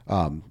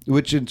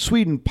 Which in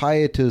Sweden,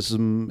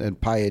 pietism and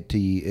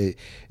piety,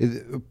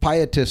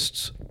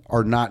 pietists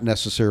are not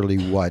necessarily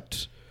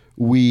what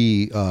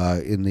we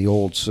in the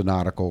old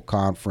synodical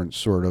conference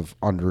sort of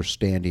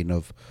understanding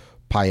of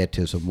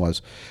pietism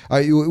was.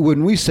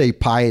 When we say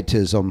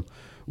pietism,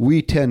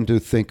 we tend to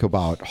think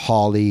about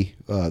Halle,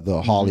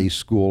 the Halle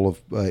school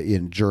of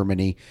in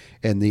Germany,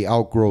 and the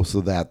outgrowth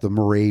of that, the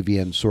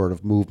Moravian sort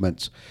of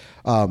movements.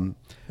 And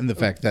the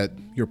fact that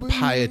your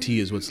piety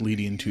is what's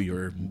leading to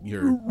your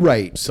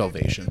right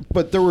salvation.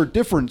 But there were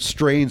different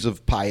strains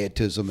of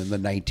pietism in the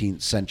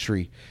 19th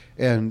century,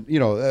 and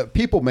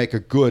people make a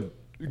good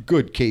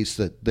case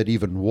that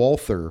even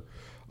Walther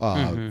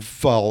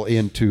fell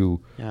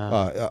into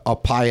a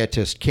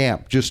pietist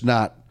camp, just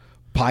not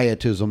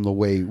pietism the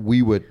way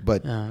we would.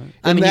 But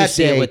I mean, you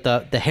see it with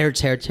the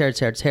Hertz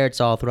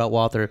all throughout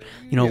Walther,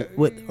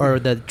 or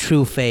the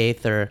true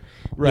faith, or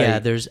right. Yeah,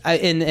 there's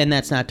and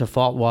that's not to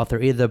fault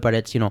Walther either, but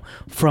it's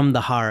from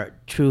the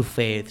heart, true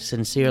faith,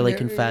 sincerely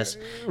confess.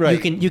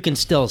 Right. You can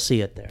still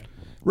see it there.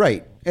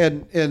 Right,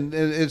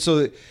 and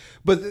so.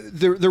 But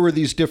there were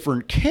these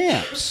different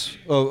camps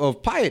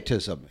of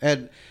pietism,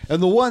 and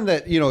the one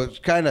that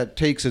kind of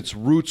takes its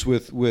roots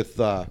with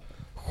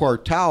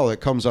Quartal that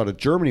comes out of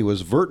Germany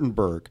was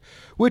Württemberg,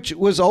 which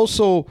was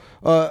also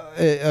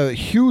a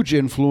huge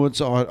influence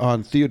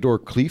on Theodor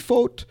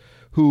Kleefeld,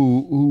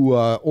 who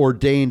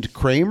ordained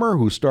Kramer,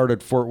 who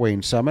started Fort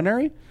Wayne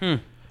Seminary,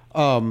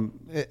 And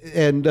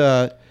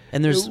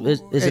there's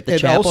is it the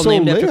chapel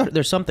named after?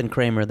 There's something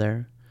Kramer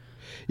there.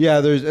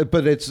 Yeah,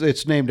 but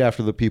it's named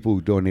after the people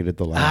who donated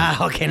the land.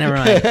 Ah, okay, never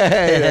mind.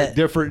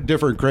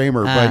 different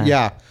Kramer, but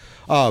yeah,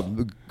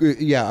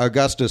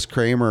 Augustus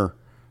Kramer.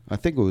 I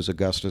think it was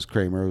Augustus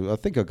Kramer. I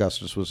think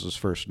Augustus was his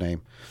first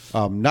name,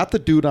 not the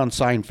dude on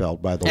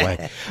Seinfeld, by the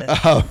way.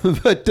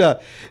 But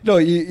no,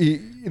 he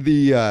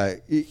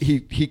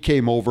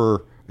came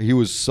over. He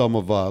was some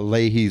of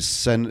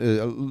Leahy's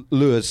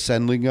Louis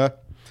Sendlinger.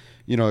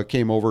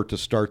 Came over to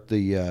start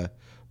the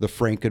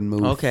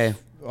Frankenmuth. Okay.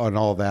 On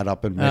all that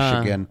up in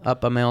Michigan,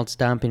 up on my old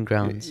stomping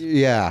grounds.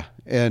 Yeah,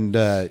 and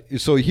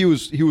so he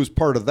was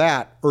part of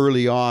that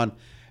early on,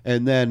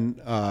 and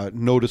then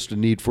noticed a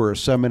need for a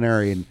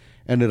seminary and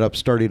ended up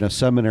starting a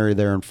seminary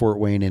there in Fort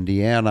Wayne,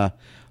 Indiana,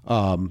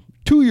 2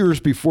 years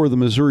before the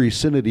Missouri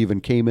Synod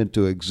even came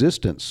into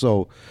existence.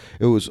 So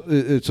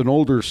it's an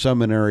older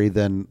seminary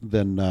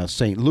than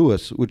St.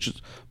 Louis, which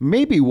is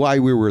maybe why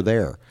we were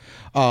there.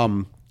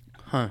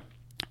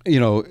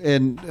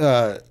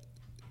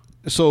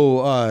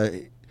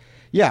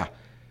 Yeah.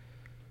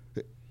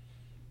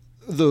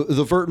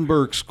 The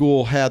Württemberg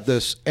school had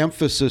this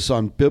emphasis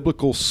on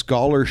biblical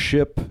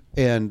scholarship,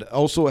 and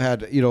also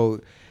had,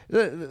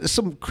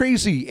 some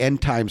crazy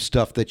end time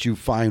stuff that you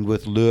find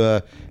with Lue,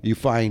 you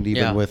find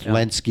even with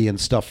Lenski and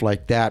stuff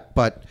like that,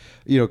 but,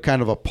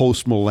 kind of a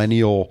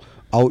post-millennial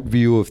out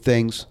view of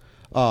things.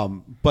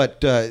 But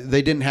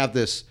they didn't have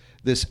this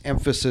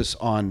emphasis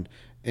on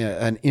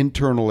an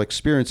internal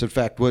experience. In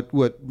fact, what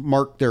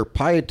marked their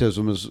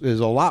pietism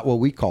is a lot what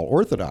we call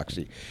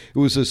orthodoxy. It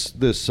was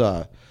this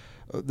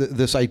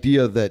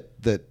idea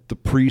that the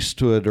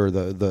priesthood or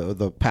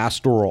the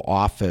pastoral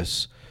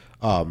office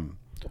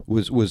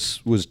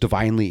was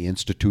divinely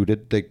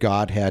instituted, that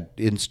God had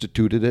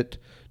instituted it.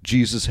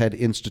 Jesus had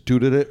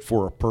instituted it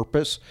for a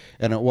purpose,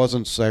 and it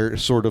wasn't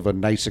sort of a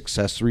nice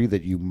accessory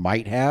that you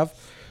might have.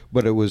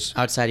 But it was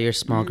outside of your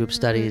small group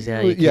studies. Yeah,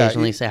 you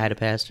occasionally say hi to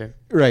pastor.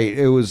 Right.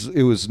 It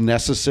was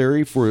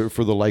necessary for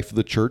the life of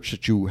the church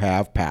that you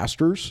have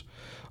pastors,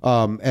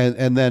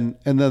 and then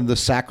the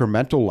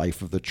sacramental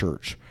life of the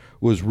church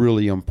was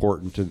really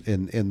important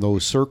in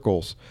those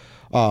circles,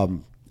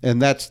 and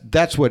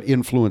that's what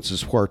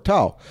influences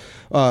Quartal.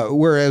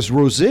 Whereas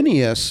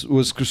Rosinius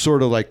was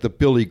sort of like the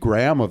Billy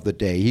Graham of the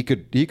day. He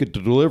could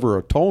deliver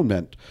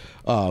atonement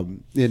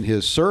in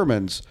his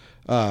sermons,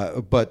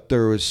 but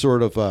there was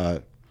sort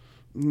of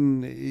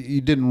you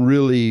didn't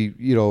really,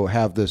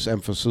 have this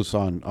emphasis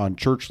on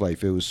church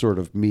life. It was sort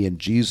of me and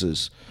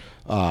Jesus,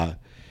 and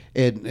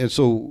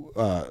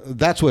so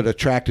that's what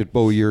attracted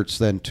Bo Yiertz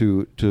then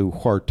to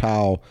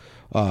Quartal,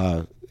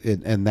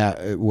 and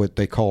that what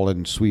they call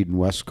in Sweden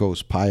West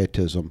Coast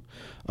pietism,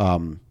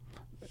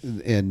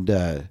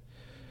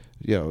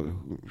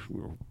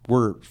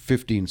 we're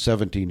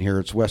 1517 here.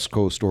 It's West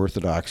Coast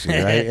Orthodoxy,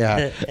 right?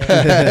 Yeah.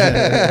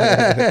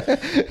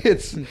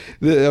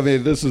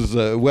 This is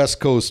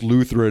West Coast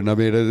Lutheran.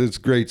 It's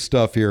great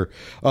stuff here.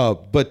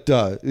 But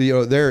they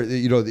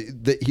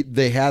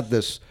had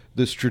this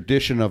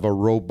tradition of a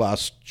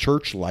robust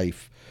church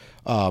life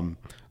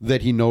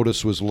that he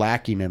noticed was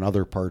lacking in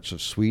other parts of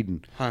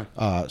Sweden.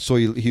 So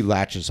he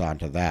latches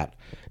onto that.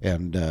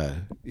 And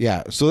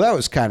so that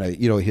was kind of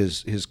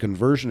his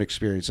conversion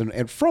experience,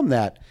 and from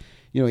that,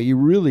 he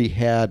really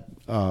had,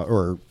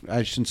 or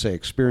I shouldn't say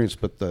experience,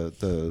 but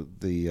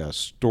the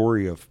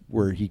story of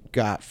where he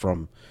got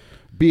from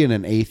being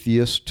an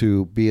atheist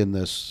to being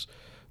this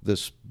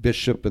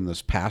bishop and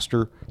this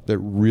pastor that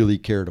really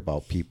cared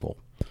about people.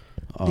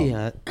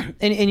 Yeah,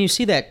 and you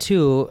see that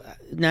too,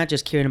 not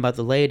just caring about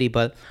the laity,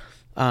 but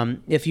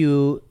if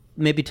you,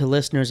 maybe to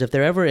listeners, if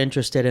they're ever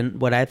interested in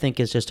what I think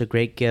is just a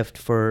great gift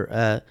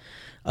for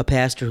a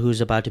pastor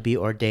who's about to be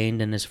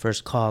ordained in his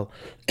first call,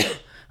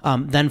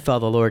 Then Fell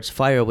the Lord's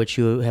Fire, which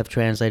you have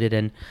translated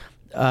in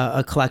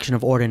a collection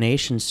of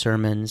ordination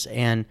sermons,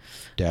 and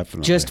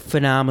Definitely. just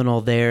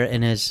phenomenal there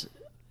in his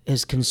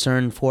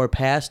concern for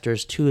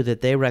pastors too,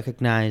 that they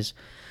recognize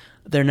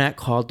they're not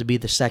called to be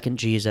the second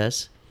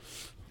Jesus.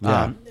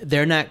 Yeah.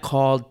 They're not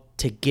called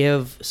to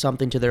give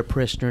something to their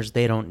parishioners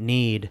they don't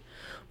need,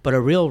 but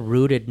a real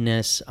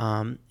rootedness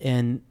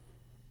in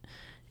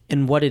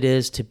what it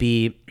is to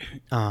be,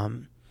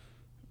 one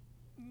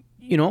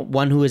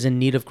who is in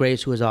need of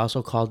grace, who is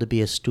also called to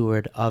be a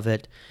steward of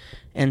it.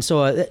 And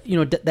so,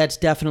 that's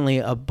definitely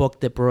a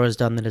book that Bror has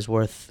done that is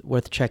worth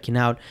checking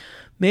out.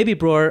 Maybe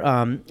Bror,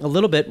 a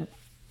little bit.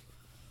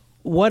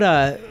 What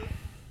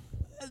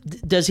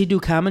does he do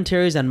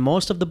commentaries on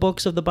most of the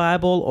books of the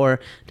Bible, or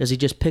does he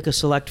just pick a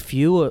select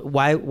few?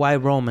 Why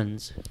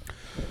Romans?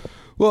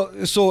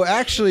 Well, so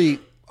actually,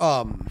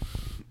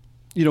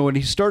 when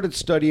he started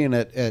studying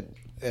at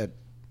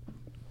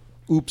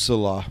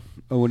Uppsala,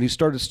 when he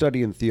started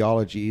studying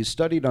theology, he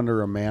studied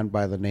under a man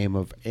by the name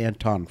of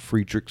Anton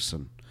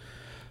Fredrickson,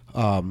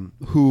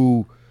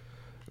 who,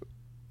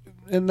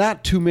 and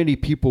not too many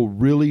people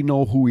really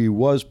know who he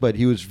was, but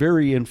he was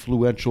very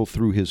influential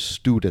through his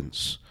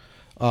students.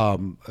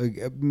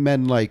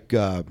 Men like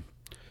Bo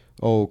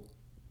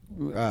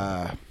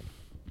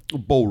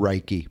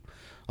Reike.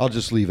 I'll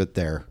just leave it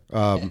there.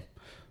 Bo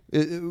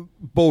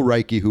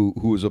Reike, who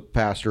was a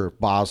pastor at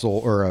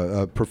Basel, or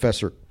a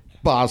professor at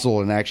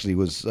Basel, and actually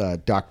was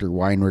Dr.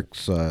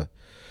 Weinrich's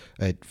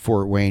at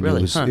Fort Wayne.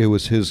 Really? It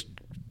was his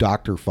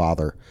doctor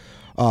father.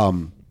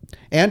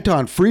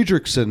 Anton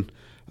Fredrickson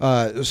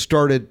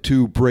started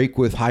to break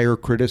with higher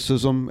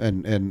criticism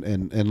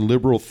and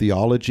liberal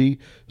theology,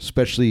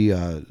 especially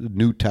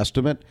New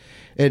Testament,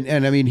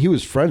 and I mean, he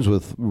was friends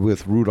with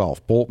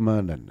Rudolf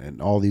Bultmann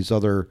and all these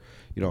other,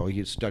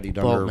 he studied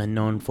under Bultmann,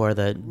 known for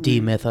the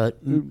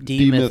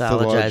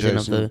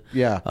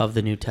demythologizing of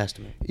the New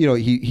Testament.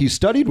 He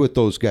studied with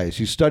those guys.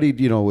 He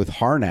studied with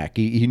Harnack.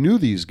 He knew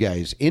these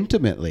guys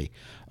intimately.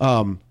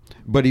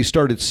 But he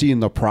started seeing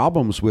the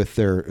problems with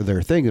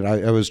their thing. And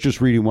I was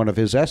just reading one of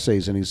his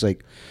essays, and he's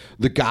like,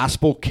 the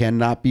gospel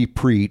cannot be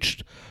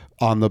preached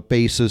on the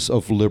basis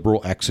of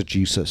liberal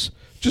exegesis.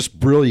 Just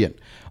brilliant.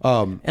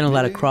 And a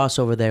lot of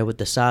crossover there with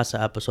the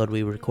Sasa episode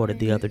we recorded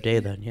the other day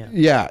then,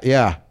 yeah.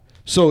 Yeah.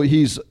 So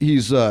he's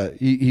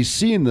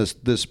seeing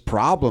this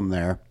problem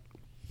there.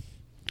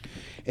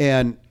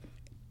 And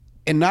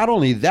not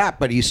only that,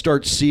 but he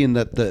starts seeing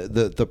that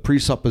the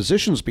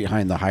presuppositions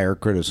behind the higher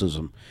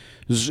criticism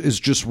is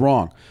just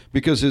wrong,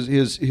 because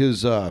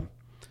his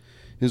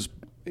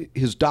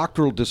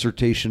doctoral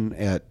dissertation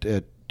at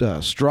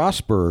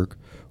Strasbourg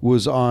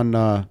was on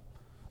the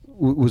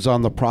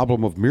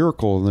problem of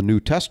miracle in the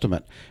New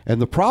Testament,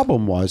 and the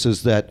problem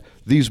is that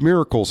these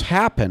miracles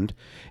happened,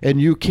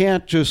 and you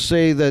can't just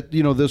say that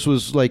this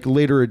was like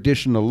later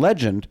addition to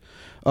legend.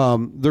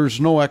 There's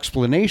no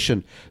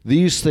explanation.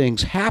 These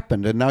things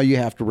happened, and now you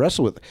have to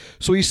wrestle with it.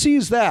 So he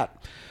sees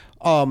that,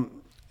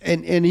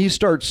 and he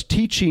starts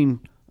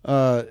teaching.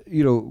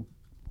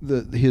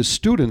 His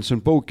students,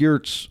 and Bo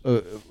Geertz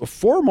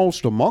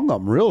foremost among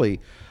them, really,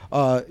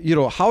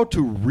 how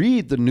to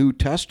read the New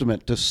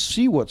Testament to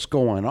see what's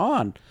going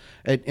on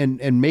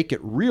and make it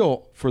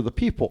real for the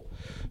people.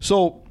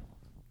 So,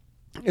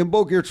 and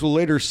Bo Geertz will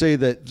later say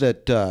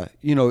that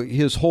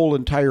his whole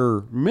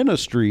entire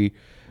ministry,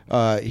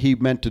 he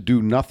meant to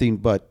do nothing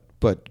but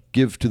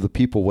give to the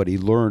people what he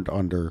learned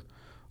under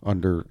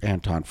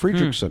Anton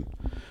Fredrickson.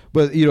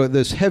 But,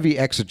 this heavy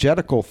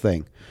exegetical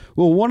thing.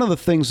 Well, one of the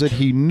things that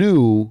he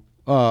knew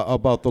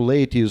about the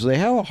laity is they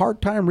have a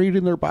hard time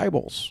reading their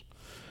Bibles.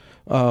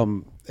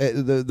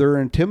 They're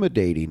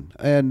intimidating.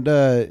 And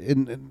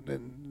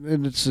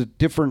it's a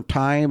different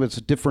time. It's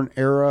a different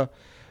era.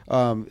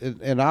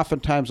 And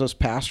oftentimes us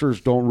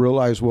pastors don't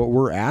realize what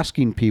we're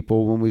asking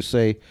people when we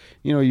say,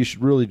 you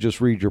should really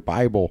just read your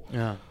Bible.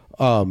 Yeah.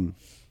 I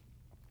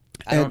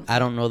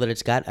don't know that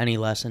it's got any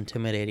less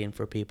intimidating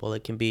for people.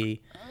 It can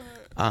be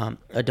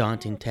a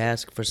daunting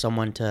task for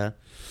someone to.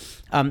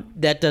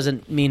 That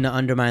doesn't mean to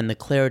undermine the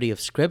clarity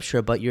of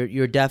Scripture, but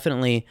you're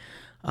definitely,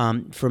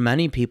 for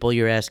many people,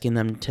 you're asking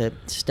them to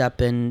step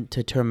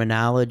into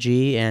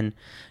terminology and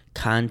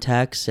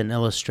context and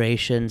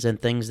illustrations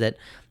and things that,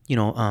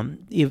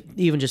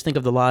 even just think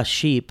of the lost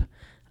sheep.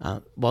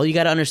 Well, you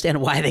got to understand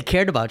why they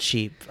cared about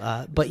sheep.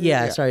 But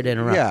sorry to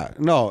interrupt. Yeah,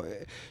 no.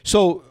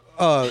 So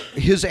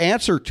his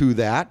answer to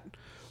that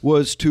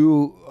was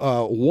to,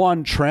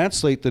 one,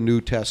 translate the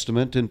New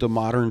Testament into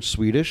modern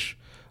Swedish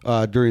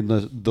during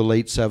the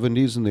late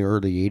 70s and the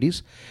early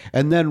 80s,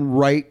 and then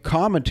write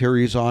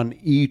commentaries on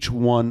each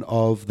one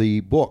of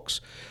the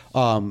books.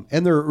 And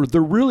they're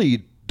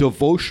really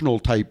devotional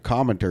type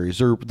commentaries.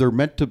 They're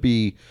meant to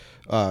be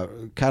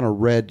kind of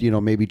read,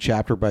 maybe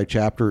chapter by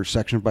chapter,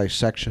 section by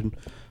section.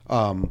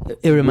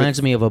 It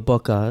reminds me of a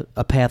book, A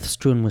Path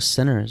Strewn with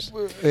Sinners.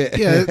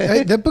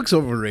 Yeah, that book's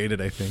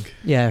overrated, I think.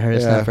 Yeah, I heard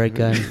it's not very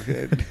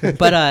good.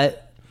 But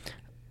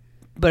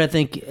I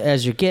think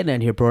as you're getting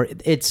at here, bro,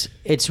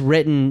 it's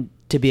written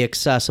to be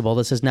accessible.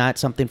 This is not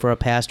something for a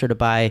pastor to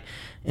buy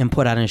and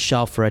put on his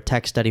shelf for a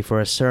text study for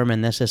a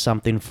sermon. This is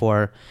something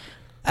for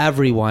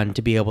everyone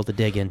to be able to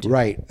dig into.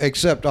 Right.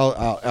 Except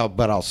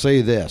I'll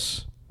say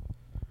this.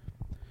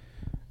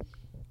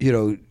 You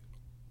know,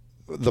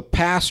 the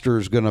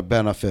pastor's going to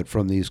benefit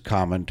from these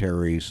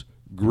commentaries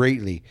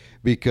greatly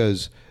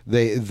because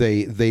they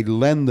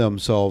lend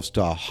themselves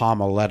to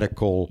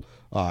homiletical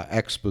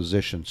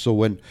exposition. So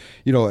when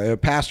a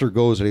pastor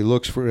goes and he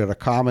looks at a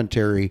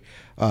commentary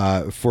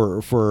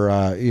for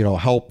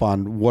help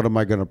on what am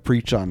I going to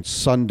preach on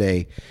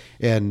Sunday,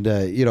 and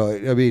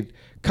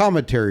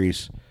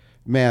commentaries.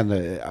 Man,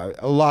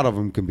 a lot of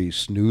them can be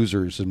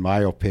snoozers, in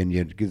my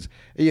opinion, because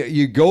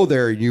you go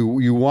there and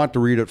you want to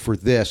read it for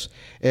this,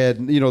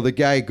 and the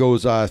guy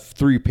goes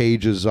 3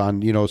 pages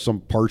on some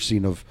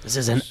parsing of. This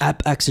is an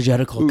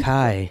exegetical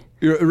Kai.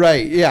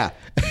 Right? Yeah,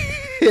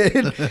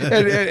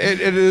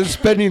 and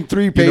spending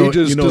 3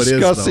 pages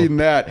discussing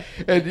that,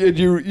 and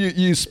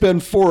you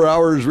spend 4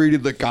 hours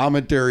reading the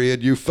commentary,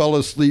 and you fell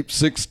asleep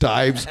 6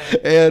 times,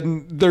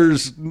 and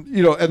there's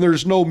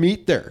no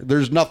meat there.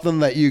 There's nothing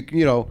that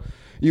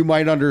you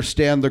might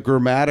understand the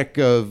grammatic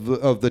of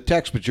the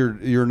text, but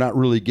you're not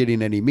really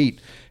getting any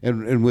meat.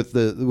 And with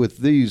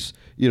these,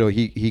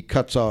 he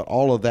cuts out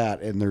all of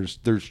that, and there's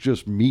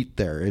just meat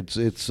there.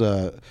 It's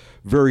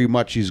very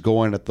much he's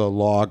going at the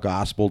law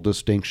gospel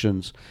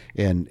distinctions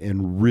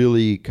and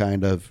really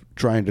kind of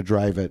trying to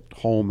drive it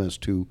home as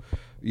to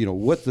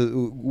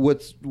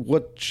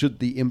what should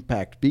the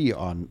impact be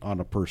on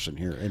a person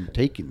here and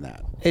taking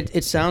that.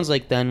 It sounds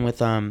like then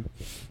with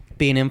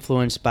being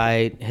influenced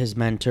by his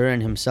mentor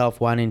and himself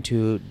wanting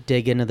to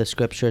dig into the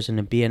scriptures and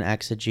to be an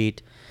exegete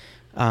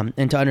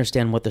and to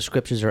understand what the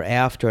scriptures are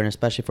after, and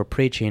especially for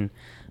preaching,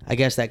 I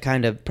guess that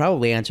kind of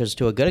probably answers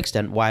to a good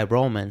extent why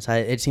Romans.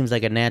 It seems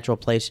like a natural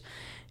place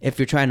if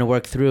you're trying to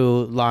work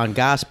through law and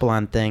gospel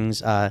on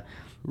things.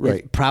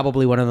 Right,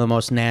 probably one of the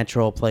most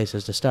natural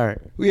places to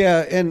start.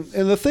 Yeah, and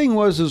the thing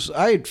is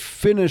I had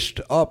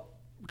finished up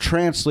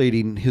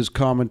translating his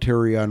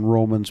commentary on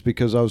Romans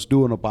because I was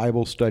doing a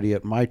Bible study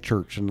at my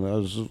church, and that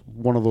was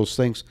one of those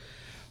things.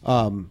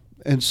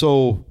 And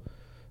so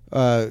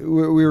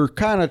we were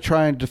kind of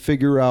trying to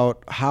figure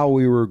out how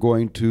we were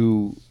going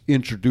to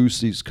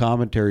introduce these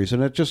commentaries,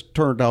 and it just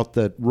turned out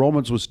that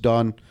Romans was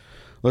done.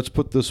 Let's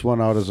put this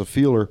one out as a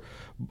feeler.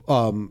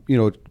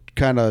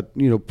 Kind of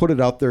put it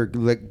out there,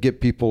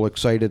 get people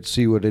excited,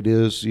 see what it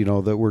is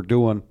that we're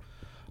doing.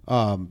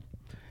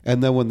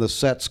 And then when the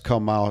sets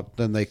come out,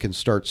 then they can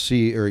start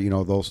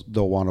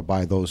they'll want to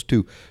buy those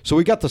too. So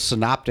we got the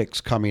synoptics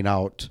coming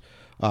out.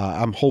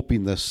 I'm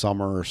hoping this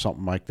summer or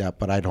something like that,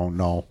 but I don't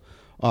know.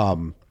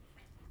 But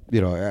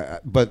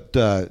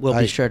we'll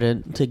be sure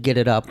to get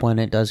it up when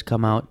it does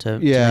come out to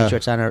make sure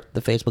it's on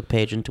the Facebook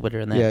page and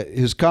Twitter and that. Yeah,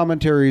 his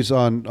commentaries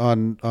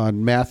on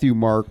Matthew,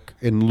 Mark,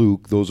 and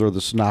Luke. Those are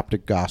the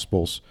synoptic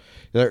gospels.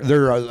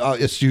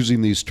 It's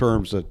using these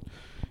terms that.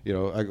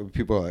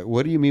 People are like,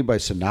 what do you mean by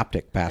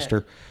synoptic,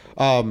 Pastor?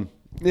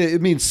 It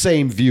means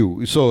same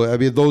view. So,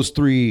 those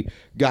 3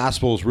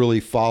 gospels really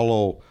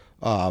follow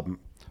a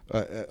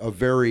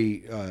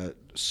very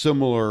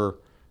similar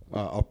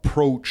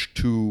approach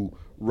to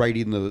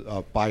writing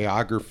the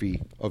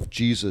biography of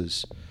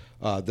Jesus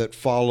that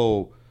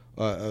follow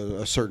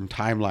a certain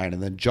timeline.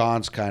 And then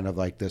John's kind of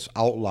like this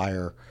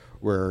outlier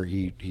where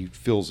he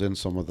fills in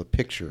some of the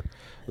picture.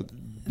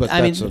 But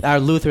our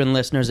Lutheran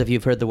listeners, if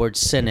you've heard the word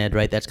synod,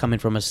 right, that's coming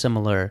from a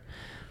similar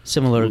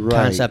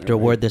concept or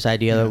word, this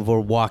idea of we're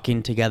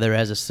walking together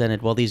as a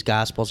synod. Well, these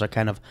gospels are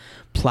kind of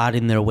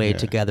plotting their way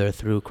together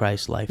through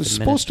Christ's life. It's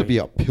supposed to be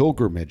a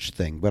pilgrimage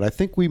thing, but I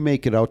think we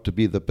make it out to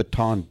be the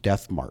Bataan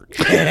Death March.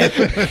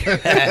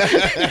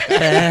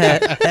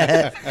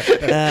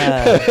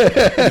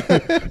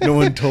 No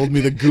one told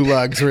me the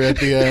gulags were at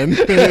the end.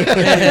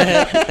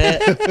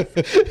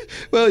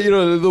 Well,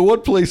 the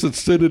one place that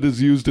synod is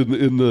used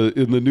in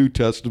the New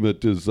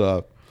Testament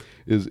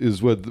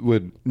is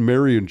when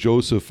Mary and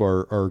Joseph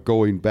are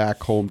going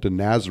back home to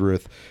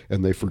Nazareth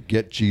and they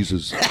forget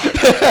Jesus.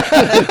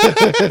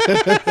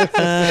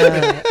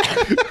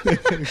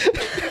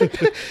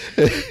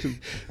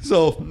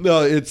 So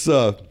no, it's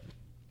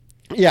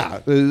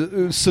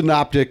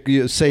synoptic,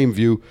 same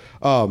view.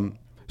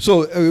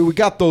 So we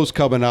got those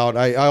coming out.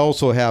 I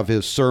also have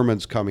his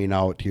sermons coming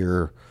out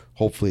here,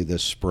 hopefully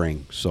this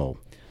spring. So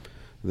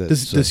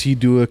does he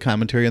do a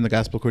commentary on the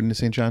Gospel according to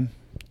St. John?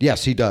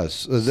 Yes, he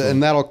does,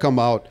 and that'll come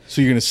out.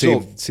 So you're going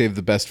to save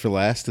the best for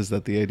last? Is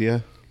that the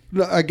idea?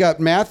 I got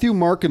Matthew,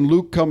 Mark, and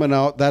Luke coming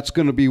out. That's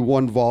going to be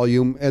one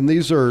volume, and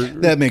these are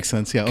that makes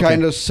sense. Yeah,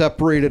 kind of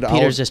separated out.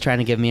 Peter's just trying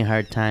to give me a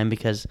hard time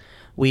because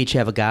we each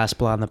have a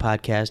gospel on the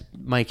podcast.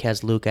 Mike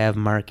has Luke, I have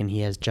Mark, and he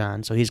has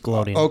John, so he's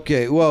gloating.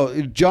 Okay, well,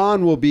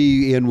 John will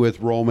be in with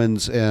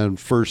Romans and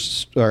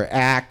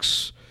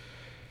Acts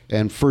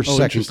and 1st,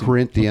 2nd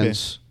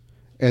Corinthians. Okay.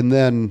 and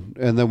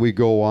then we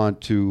go on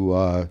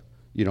to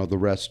the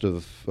rest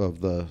of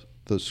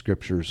the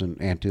scriptures and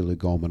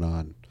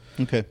Antilegomena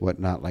and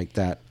whatnot like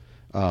that.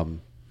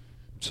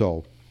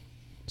 So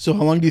how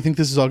long do you think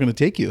this is all going to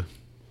take you?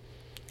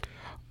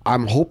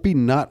 I'm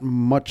hoping not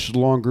much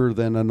longer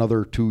than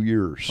another 2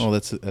 years. Oh,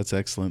 that's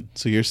excellent.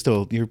 So you're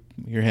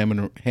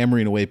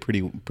hammering away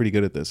pretty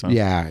good at this, huh?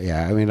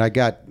 Yeah. I mean, I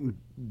got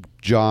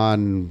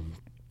John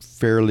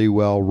fairly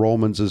well.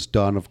 Romans is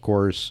done, of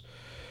course.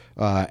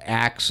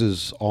 Acts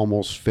is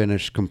almost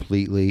finished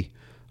completely.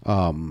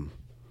 And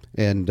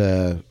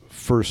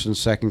First and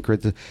Second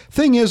Corinthians.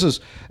 Thing is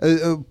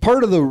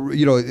part of the,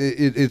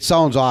 it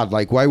sounds odd.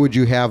 Like, why would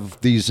you have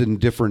these in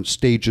different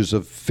stages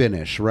of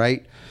finish,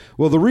 right?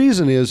 Well, the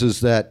reason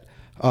is that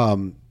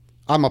I'm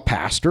a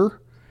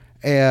pastor,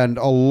 and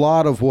a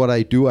lot of what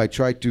I do, I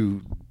try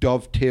to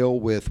dovetail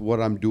with what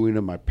I'm doing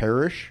in my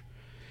parish.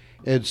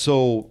 And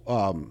so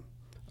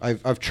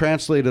I've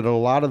translated a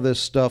lot of this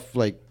stuff,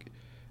 like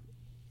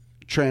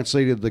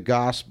translated the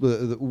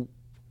gospel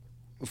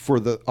for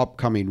the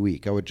upcoming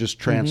week. I would just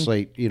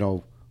translate,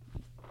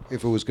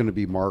 if it was going to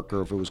be Mark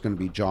or if it was going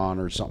to be John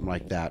or something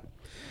like that.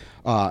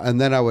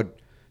 And then I would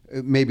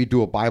maybe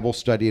do a Bible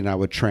study and I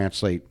would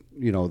translate,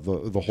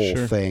 the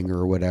whole thing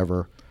or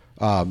whatever.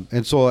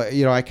 And so,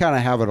 I kind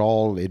of have it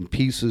all in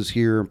pieces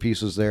here and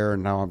pieces there.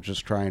 And now I'm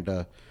just trying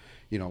to,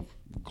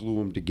 glue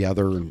them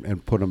together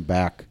and put them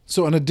back.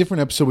 So on a different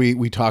episode,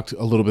 we talked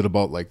a little bit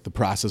about like the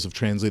process of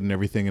translating and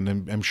everything.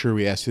 And I'm sure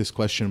we asked you this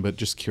question, but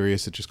just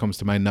curious, it just comes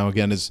to mind now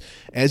again, is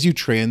as you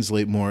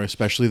translate more,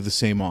 especially the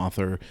same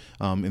author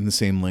in the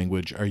same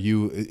language,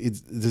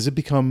 does it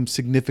become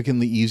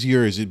significantly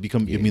easier? Is it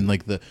become,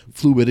 like the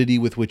fluidity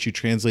with which you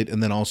translate?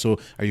 And then also,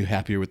 are you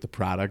happier with the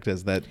product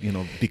as that,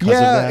 because of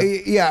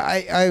that? Yeah.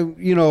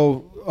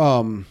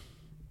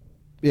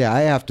 I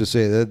have to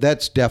say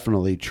that's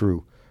definitely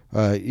true.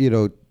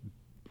 And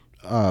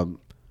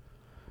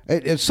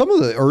some of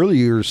the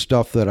earlier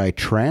stuff that I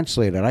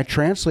translated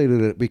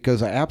it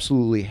because I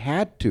absolutely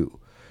had to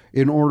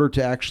in order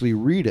to actually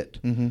read it.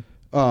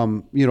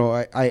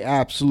 I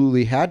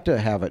absolutely had to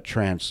have it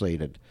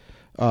translated.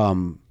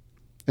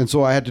 And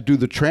so I had to do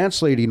the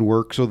translating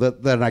work so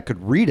that then I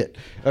could read it.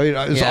 I mean,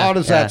 as odd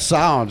as that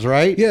sounds,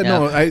 right? Yeah,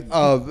 no,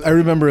 I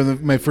remember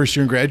in my first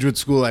year in graduate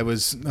school, I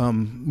was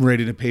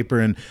writing a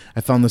paper and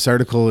I found this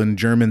article in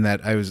German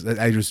that I was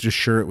just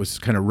sure it was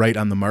kind of right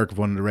on the mark of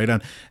wanting to write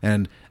on.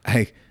 And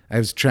I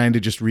was trying to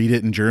just read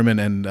it in German,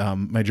 and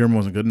my German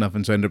wasn't good enough,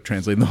 and so I ended up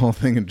translating the whole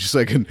thing and just so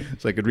I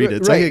could read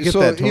it. So right. I get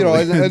that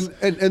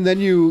totally. And then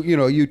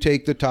you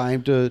take the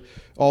time to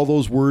all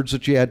those words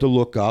that you had to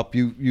look up.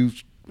 You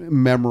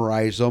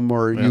memorize them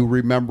or you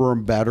remember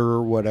them better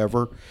or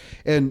whatever.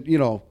 And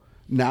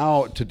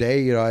now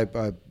today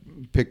I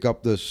pick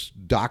up this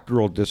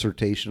doctoral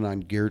dissertation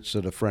on Geertz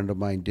that a friend of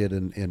mine did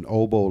in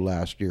Åbo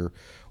last year.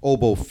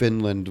 Åbo,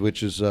 Finland,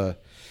 which is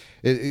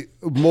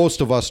most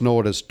of us know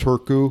it as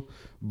Turku,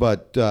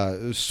 but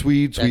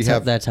Swedes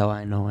that's how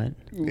I know it.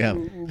 Yeah.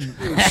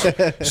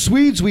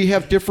 Swedes, we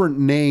have different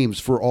names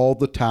for all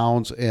the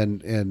towns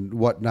and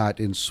whatnot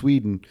in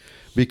Sweden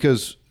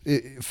because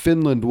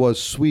Finland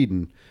was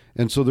Sweden.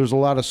 And so there's a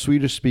lot of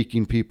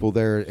Swedish-speaking people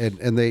there,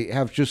 and they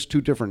have just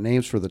two different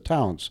names for the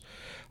towns.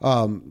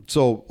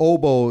 So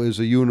Åbo is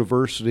a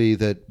university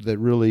that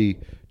really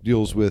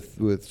deals with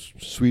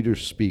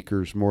Swedish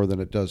speakers more than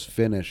it does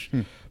Finnish,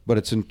 but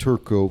it's in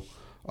Turku,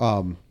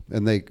 and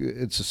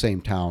it's the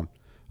same town.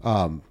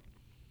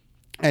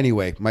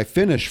 Anyway, my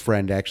Finnish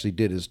friend actually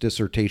did his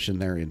dissertation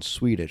there in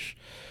Swedish.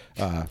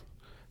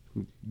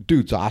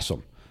 Dude's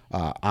awesome,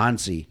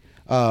 Ansi.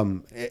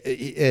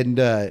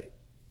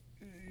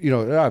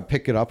 I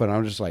pick it up and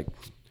I'm just like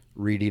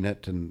reading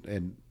it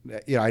and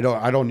I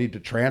don't need to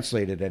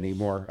translate it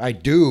anymore. I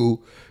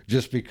do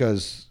just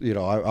because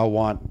I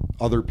want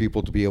other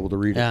people to be able to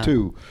read it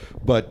too.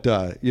 But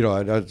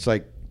it's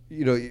like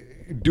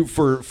do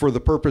for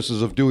the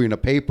purposes of doing a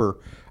paper,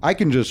 I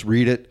can just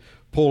read it,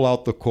 pull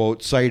out the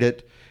quote, cite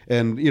it,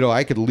 and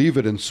I could leave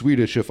it in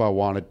Swedish if I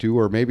wanted to,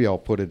 or maybe I'll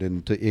put it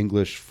into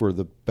English for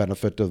the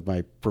benefit of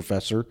my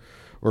professor.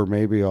 Or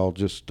maybe I'll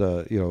just,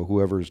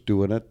 whoever's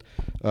doing it,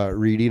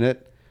 reading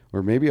it.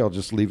 Or maybe I'll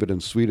just leave it in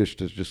Swedish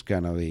to just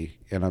kind of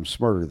and I'm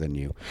smarter than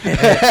you.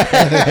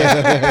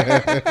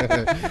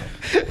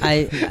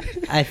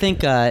 I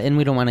think, and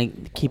we don't want to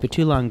keep it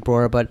too long,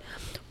 Bror, but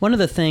one of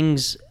the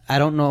things, I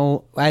don't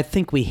know, I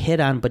think we hit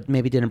on, but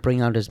maybe didn't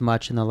bring out as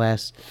much in the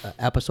last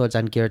episodes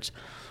on Geertz,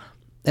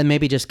 and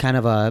maybe just kind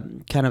of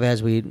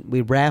as we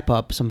wrap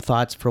up some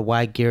thoughts for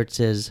why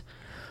Geertz is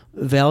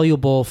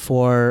valuable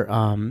for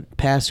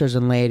pastors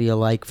and laity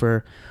alike,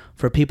 for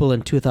people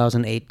in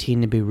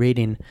 2018 to be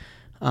reading.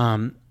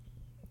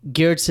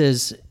 Geertz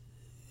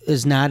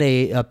is not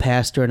a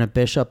pastor and a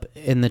bishop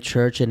in the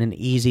church in an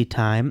easy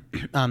time.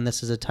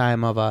 This is a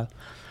time of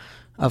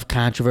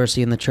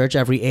controversy in the church.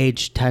 Every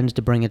age tends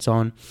to bring its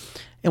own.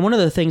 And one of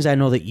the things I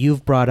know that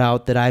you've brought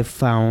out that I've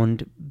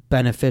found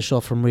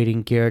beneficial from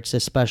reading Geertz,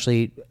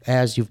 especially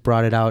as you've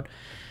brought it out,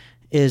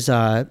 is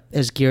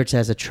Geertz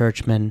as a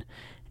churchman.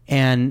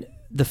 And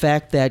the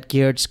fact that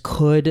Geertz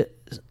could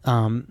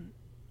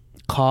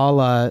call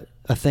a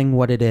thing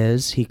what it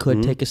is, he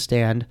could take a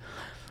stand,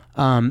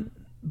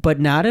 but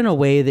not in a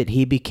way that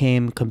he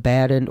became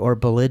combatant or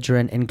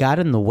belligerent and got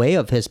in the way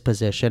of his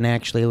position,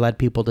 actually led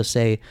people to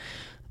say,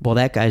 well,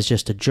 that guy's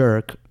just a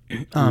jerk.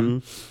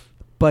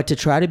 But to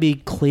try to be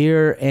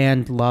clear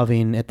and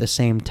loving at the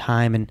same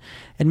time. And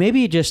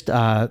maybe just,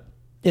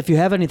 if you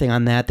have anything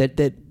on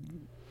that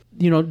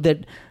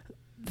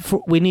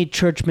we need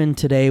churchmen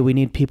today. We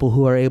need people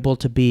who are able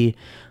to be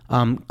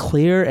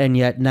clear and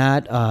yet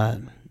not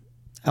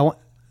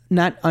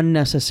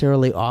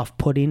unnecessarily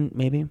off-putting,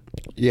 maybe.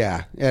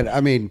 Yeah, and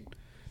I mean,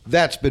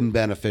 that's been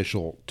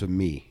beneficial to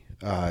me.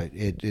 I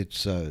don't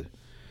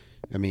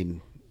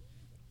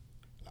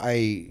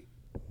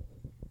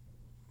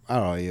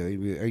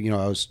know.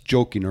 I was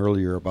joking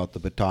earlier about the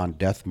Bataan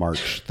Death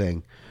March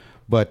thing,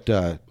 but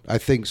I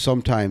think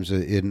sometimes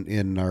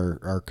in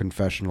our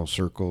confessional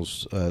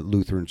circles,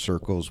 Lutheran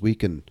circles, we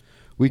can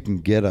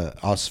get a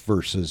us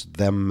versus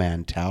them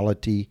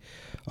mentality,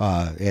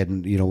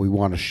 and we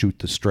want to shoot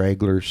the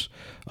stragglers.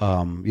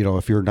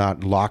 If you're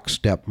not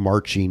lockstep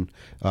marching,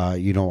 are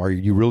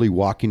you really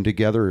walking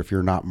together if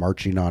you're not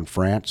marching on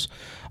France?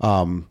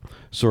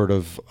 Sort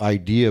of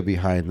idea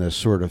behind this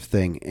sort of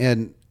thing,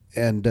 and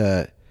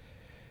then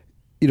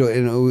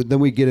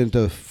we get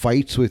into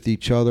fights with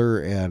each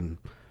other, and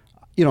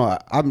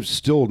I'm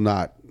still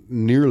not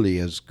nearly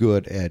as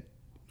good at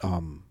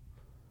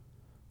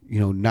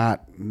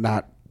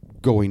not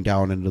going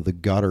down into the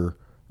gutter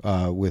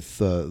with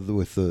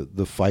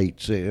the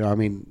fights. I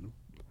mean,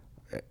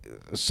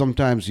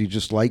 sometimes you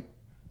just like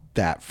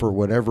that for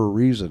whatever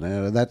reason,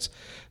 and that's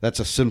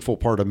a sinful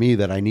part of me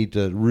that I need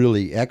to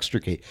really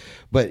extricate.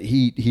 But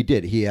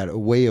he had a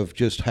way of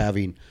just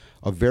having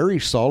a very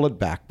solid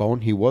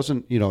backbone. He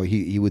wasn't,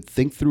 he would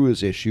think through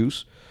his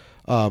issues,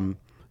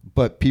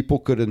 but people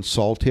could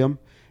insult him,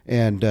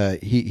 and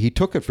he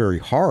took it very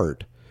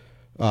hard.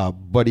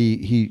 But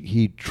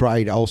he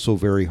tried also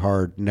very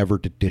hard never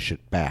to dish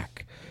it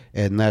back,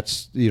 and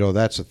that's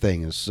the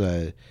thing is,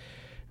 to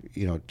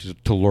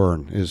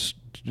learn is,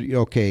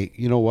 okay,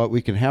 you know what,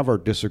 we can have our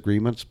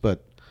disagreements,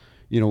 but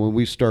when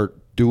we start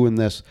doing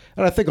this,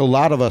 and I think a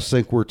lot of us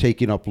think we're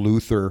taking up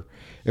Luther,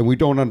 and we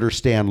don't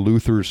understand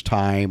Luther's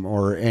time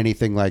or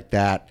anything like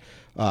that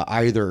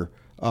either.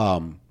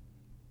 And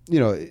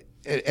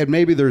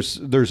maybe there's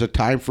a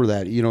time for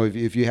that.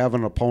 If you have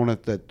an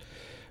opponent that,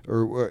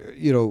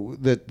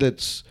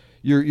 that's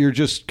you're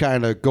just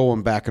kind of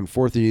going back and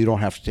forth, and you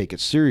don't have to take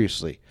it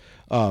seriously.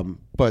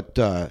 But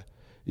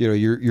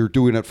you're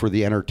doing it for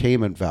the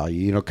entertainment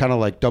value. Kind of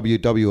like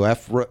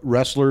WWF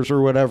wrestlers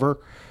or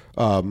whatever.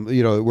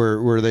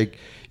 Where they,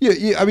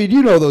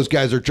 those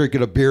guys are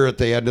drinking a beer at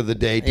the end of the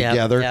day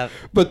together,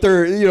 but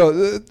they're,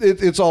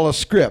 it's all a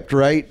script,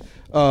 right?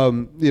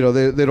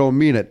 They don't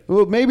mean it.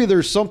 Well, maybe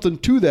there's something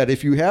to that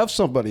if you have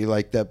somebody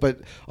like that, but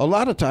a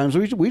lot of times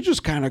we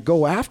just kind of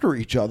go after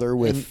each other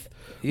with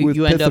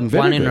you end up and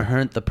wanting to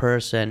hurt the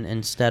person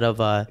instead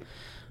of,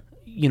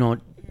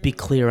 be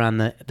clear on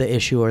the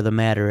issue or the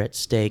matter at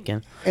stake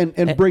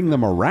and bring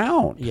them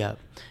around. Yeah.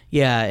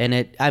 And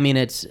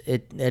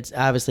it's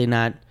obviously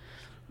not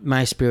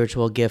my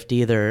spiritual gift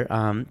either,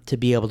 to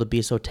be able to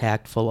be so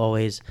tactful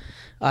always.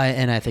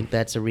 And I think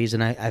that's the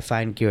reason I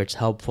find Geertz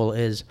helpful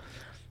is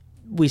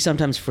we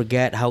sometimes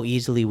forget how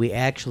easily we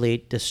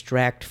actually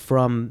distract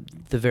from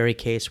the very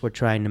case we're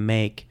trying to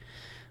make,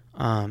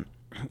 and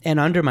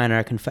undermine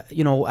our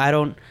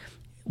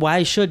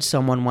why should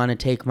someone want to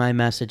take my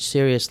message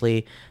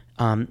seriously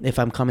if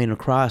I'm coming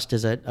across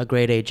as a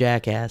grade A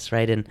jackass,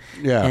 right? And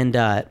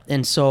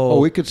so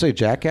we could say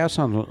jackass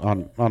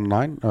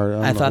online or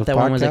on I thought that podcast?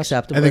 One was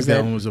acceptable. I think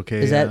that one was okay.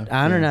 Is that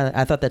on or not?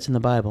 I thought that's in the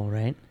Bible,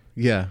 right?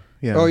 Yeah.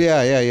 Oh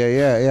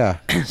yeah.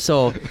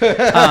 So,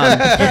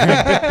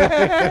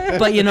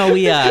 but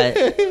we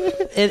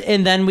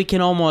and then we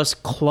can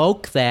almost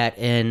cloak that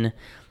in.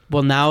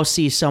 Well, now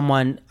see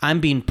someone, I'm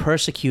being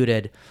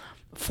persecuted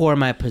for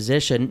my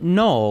position.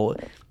 No,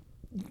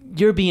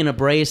 you're being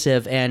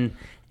abrasive, and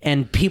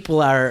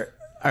people are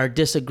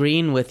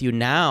disagreeing with you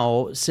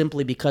now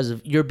simply because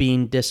of you're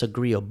being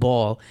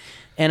disagreeable.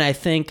 And I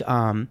think,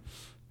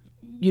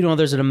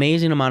 there's an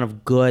amazing amount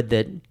of good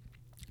that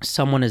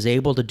someone is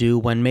able to do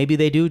when maybe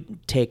they do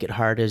take it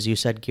hard, as you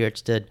said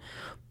Geertz did,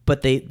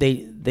 but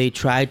they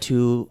try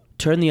to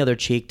turn the other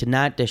cheek, to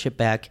not dish it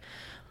back,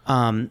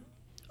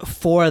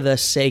 for the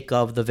sake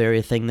of the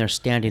very thing they're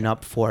standing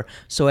up for,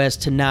 so as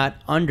to not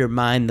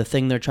undermine the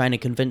thing they're trying to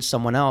convince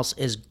someone else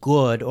is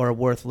good or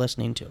worth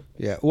listening to.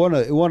 Yeah, one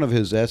of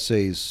his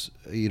essays,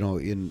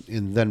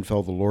 in Then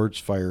Fell the Lord's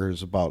Fire,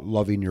 is about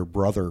loving your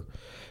brother,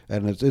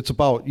 And it's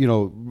about,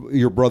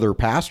 your brother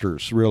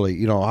pastors,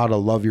 really, how to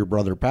love your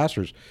brother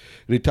pastors.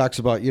 And he talks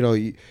about,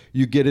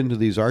 you get into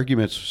these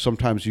arguments.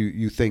 Sometimes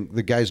you think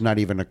the guy's not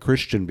even a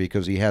Christian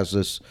because he has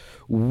this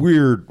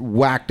weird,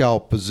 whacked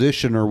out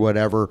position or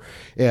whatever.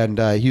 And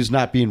he's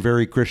not being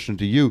very Christian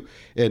to you.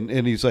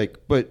 And he's like,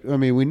 but I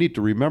mean, we need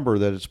to remember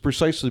that it's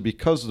precisely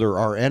because they're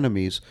our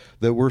enemies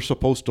that we're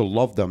supposed to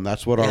love them.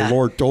 That's what our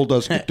Lord told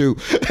us to do.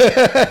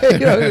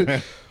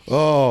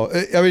 Oh,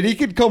 I mean, he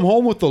could come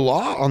home with the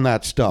law on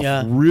that stuff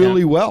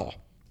really well.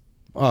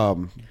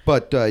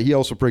 But he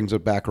also brings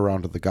it back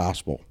around to the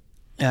gospel.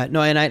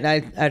 No, and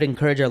I'd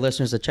encourage our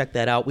listeners to check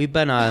that out. We've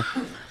been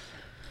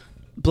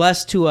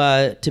blessed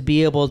to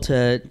be able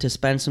to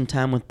spend some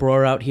time with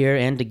Bror out here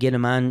and to get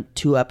him on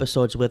 2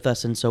 episodes with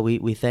us. And so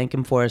we thank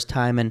him for his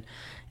time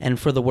and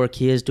for the work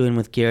he is doing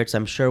with Garrett's.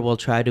 I'm sure we'll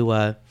try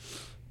to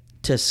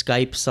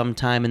Skype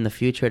sometime in the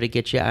future to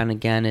get you on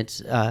again.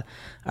 It's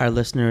our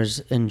listeners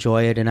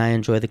enjoy it, and I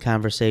enjoy the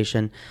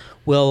conversation.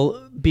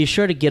 We'll be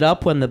sure to get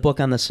up when the book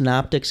on the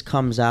Synoptics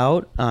comes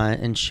out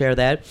and share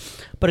that.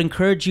 But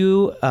encourage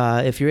you,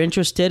 if you're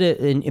interested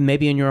in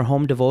maybe in your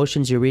home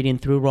devotions, you're reading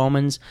through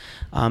Romans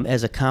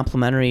as a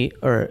complementary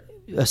or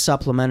a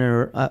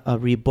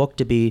supplementary book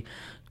to be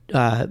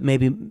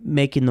maybe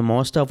making the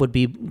most of would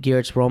be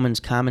Garrett's Romans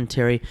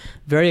commentary.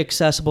 Very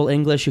accessible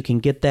English. You can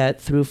get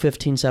that through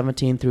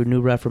 1517 through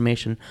New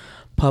Reformation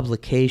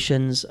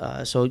Publications.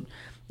 So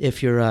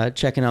if you're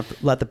checking out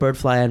Let the Bird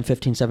Fly on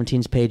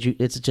 1517's page,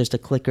 it's just a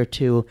click or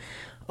two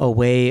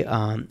away.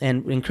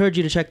 And encourage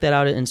you to check that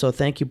out. And so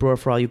thank you, Bror,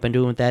 for all you've been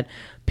doing with that.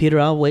 Peter,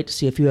 I'll wait to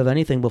see if you have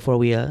anything before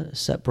we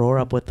set Bror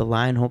up with the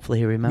line. Hopefully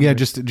he remembers. Yeah,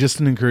 just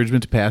an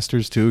encouragement to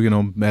pastors too.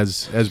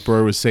 As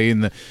Bror was saying,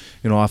 that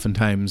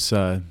oftentimes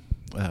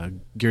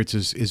Garrett's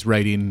is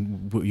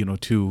writing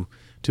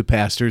to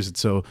pastors, and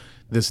so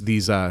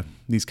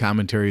these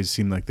commentaries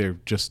seem like they're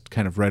just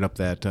kind of right up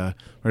that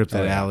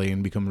alley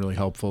and become really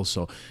helpful.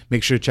 So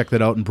make sure to check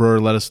that out, and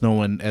Bror, let us know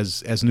when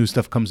as new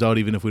stuff comes out,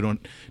 even if we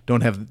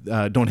don't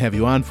have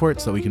you on for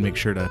it, so we can make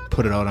sure to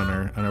put it out on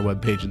our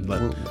webpage and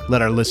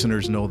let our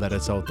listeners know that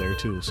it's out there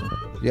too. So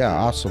yeah,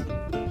 awesome.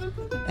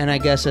 And I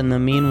guess in the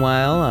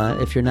meanwhile,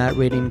 if you're not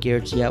reading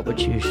Garrett's yet,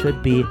 which you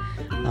should be,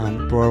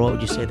 Bror, what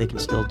would you say they can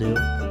still do?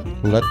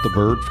 Let the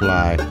bird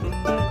fly.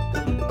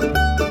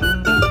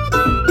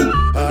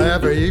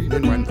 Every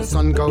evening when the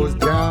sun goes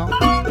down,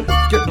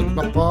 get with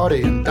my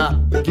party and I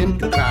begin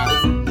to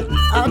clown.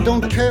 I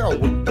don't care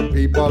what the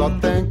people are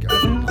thinking.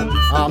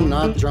 I'm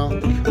not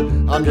drunk,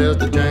 I'm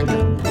just a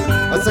drinker.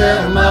 I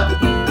set 'em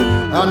up,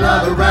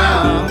 another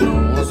round.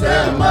 I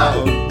set 'em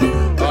up,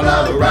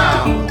 another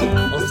round.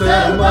 I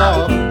set 'em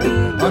up,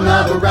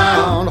 another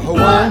round.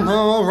 One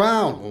more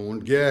round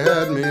won't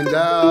get me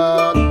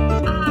down.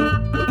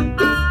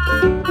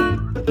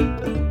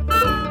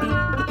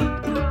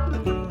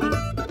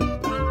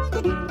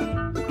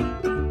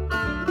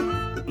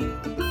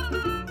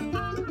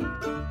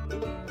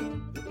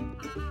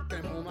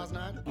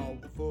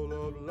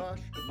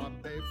 My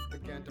babe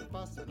began to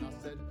fuss and I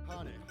said,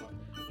 honey,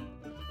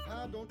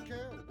 I don't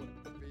care what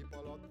the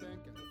people are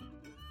thinking.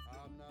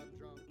 I'm not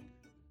drunk.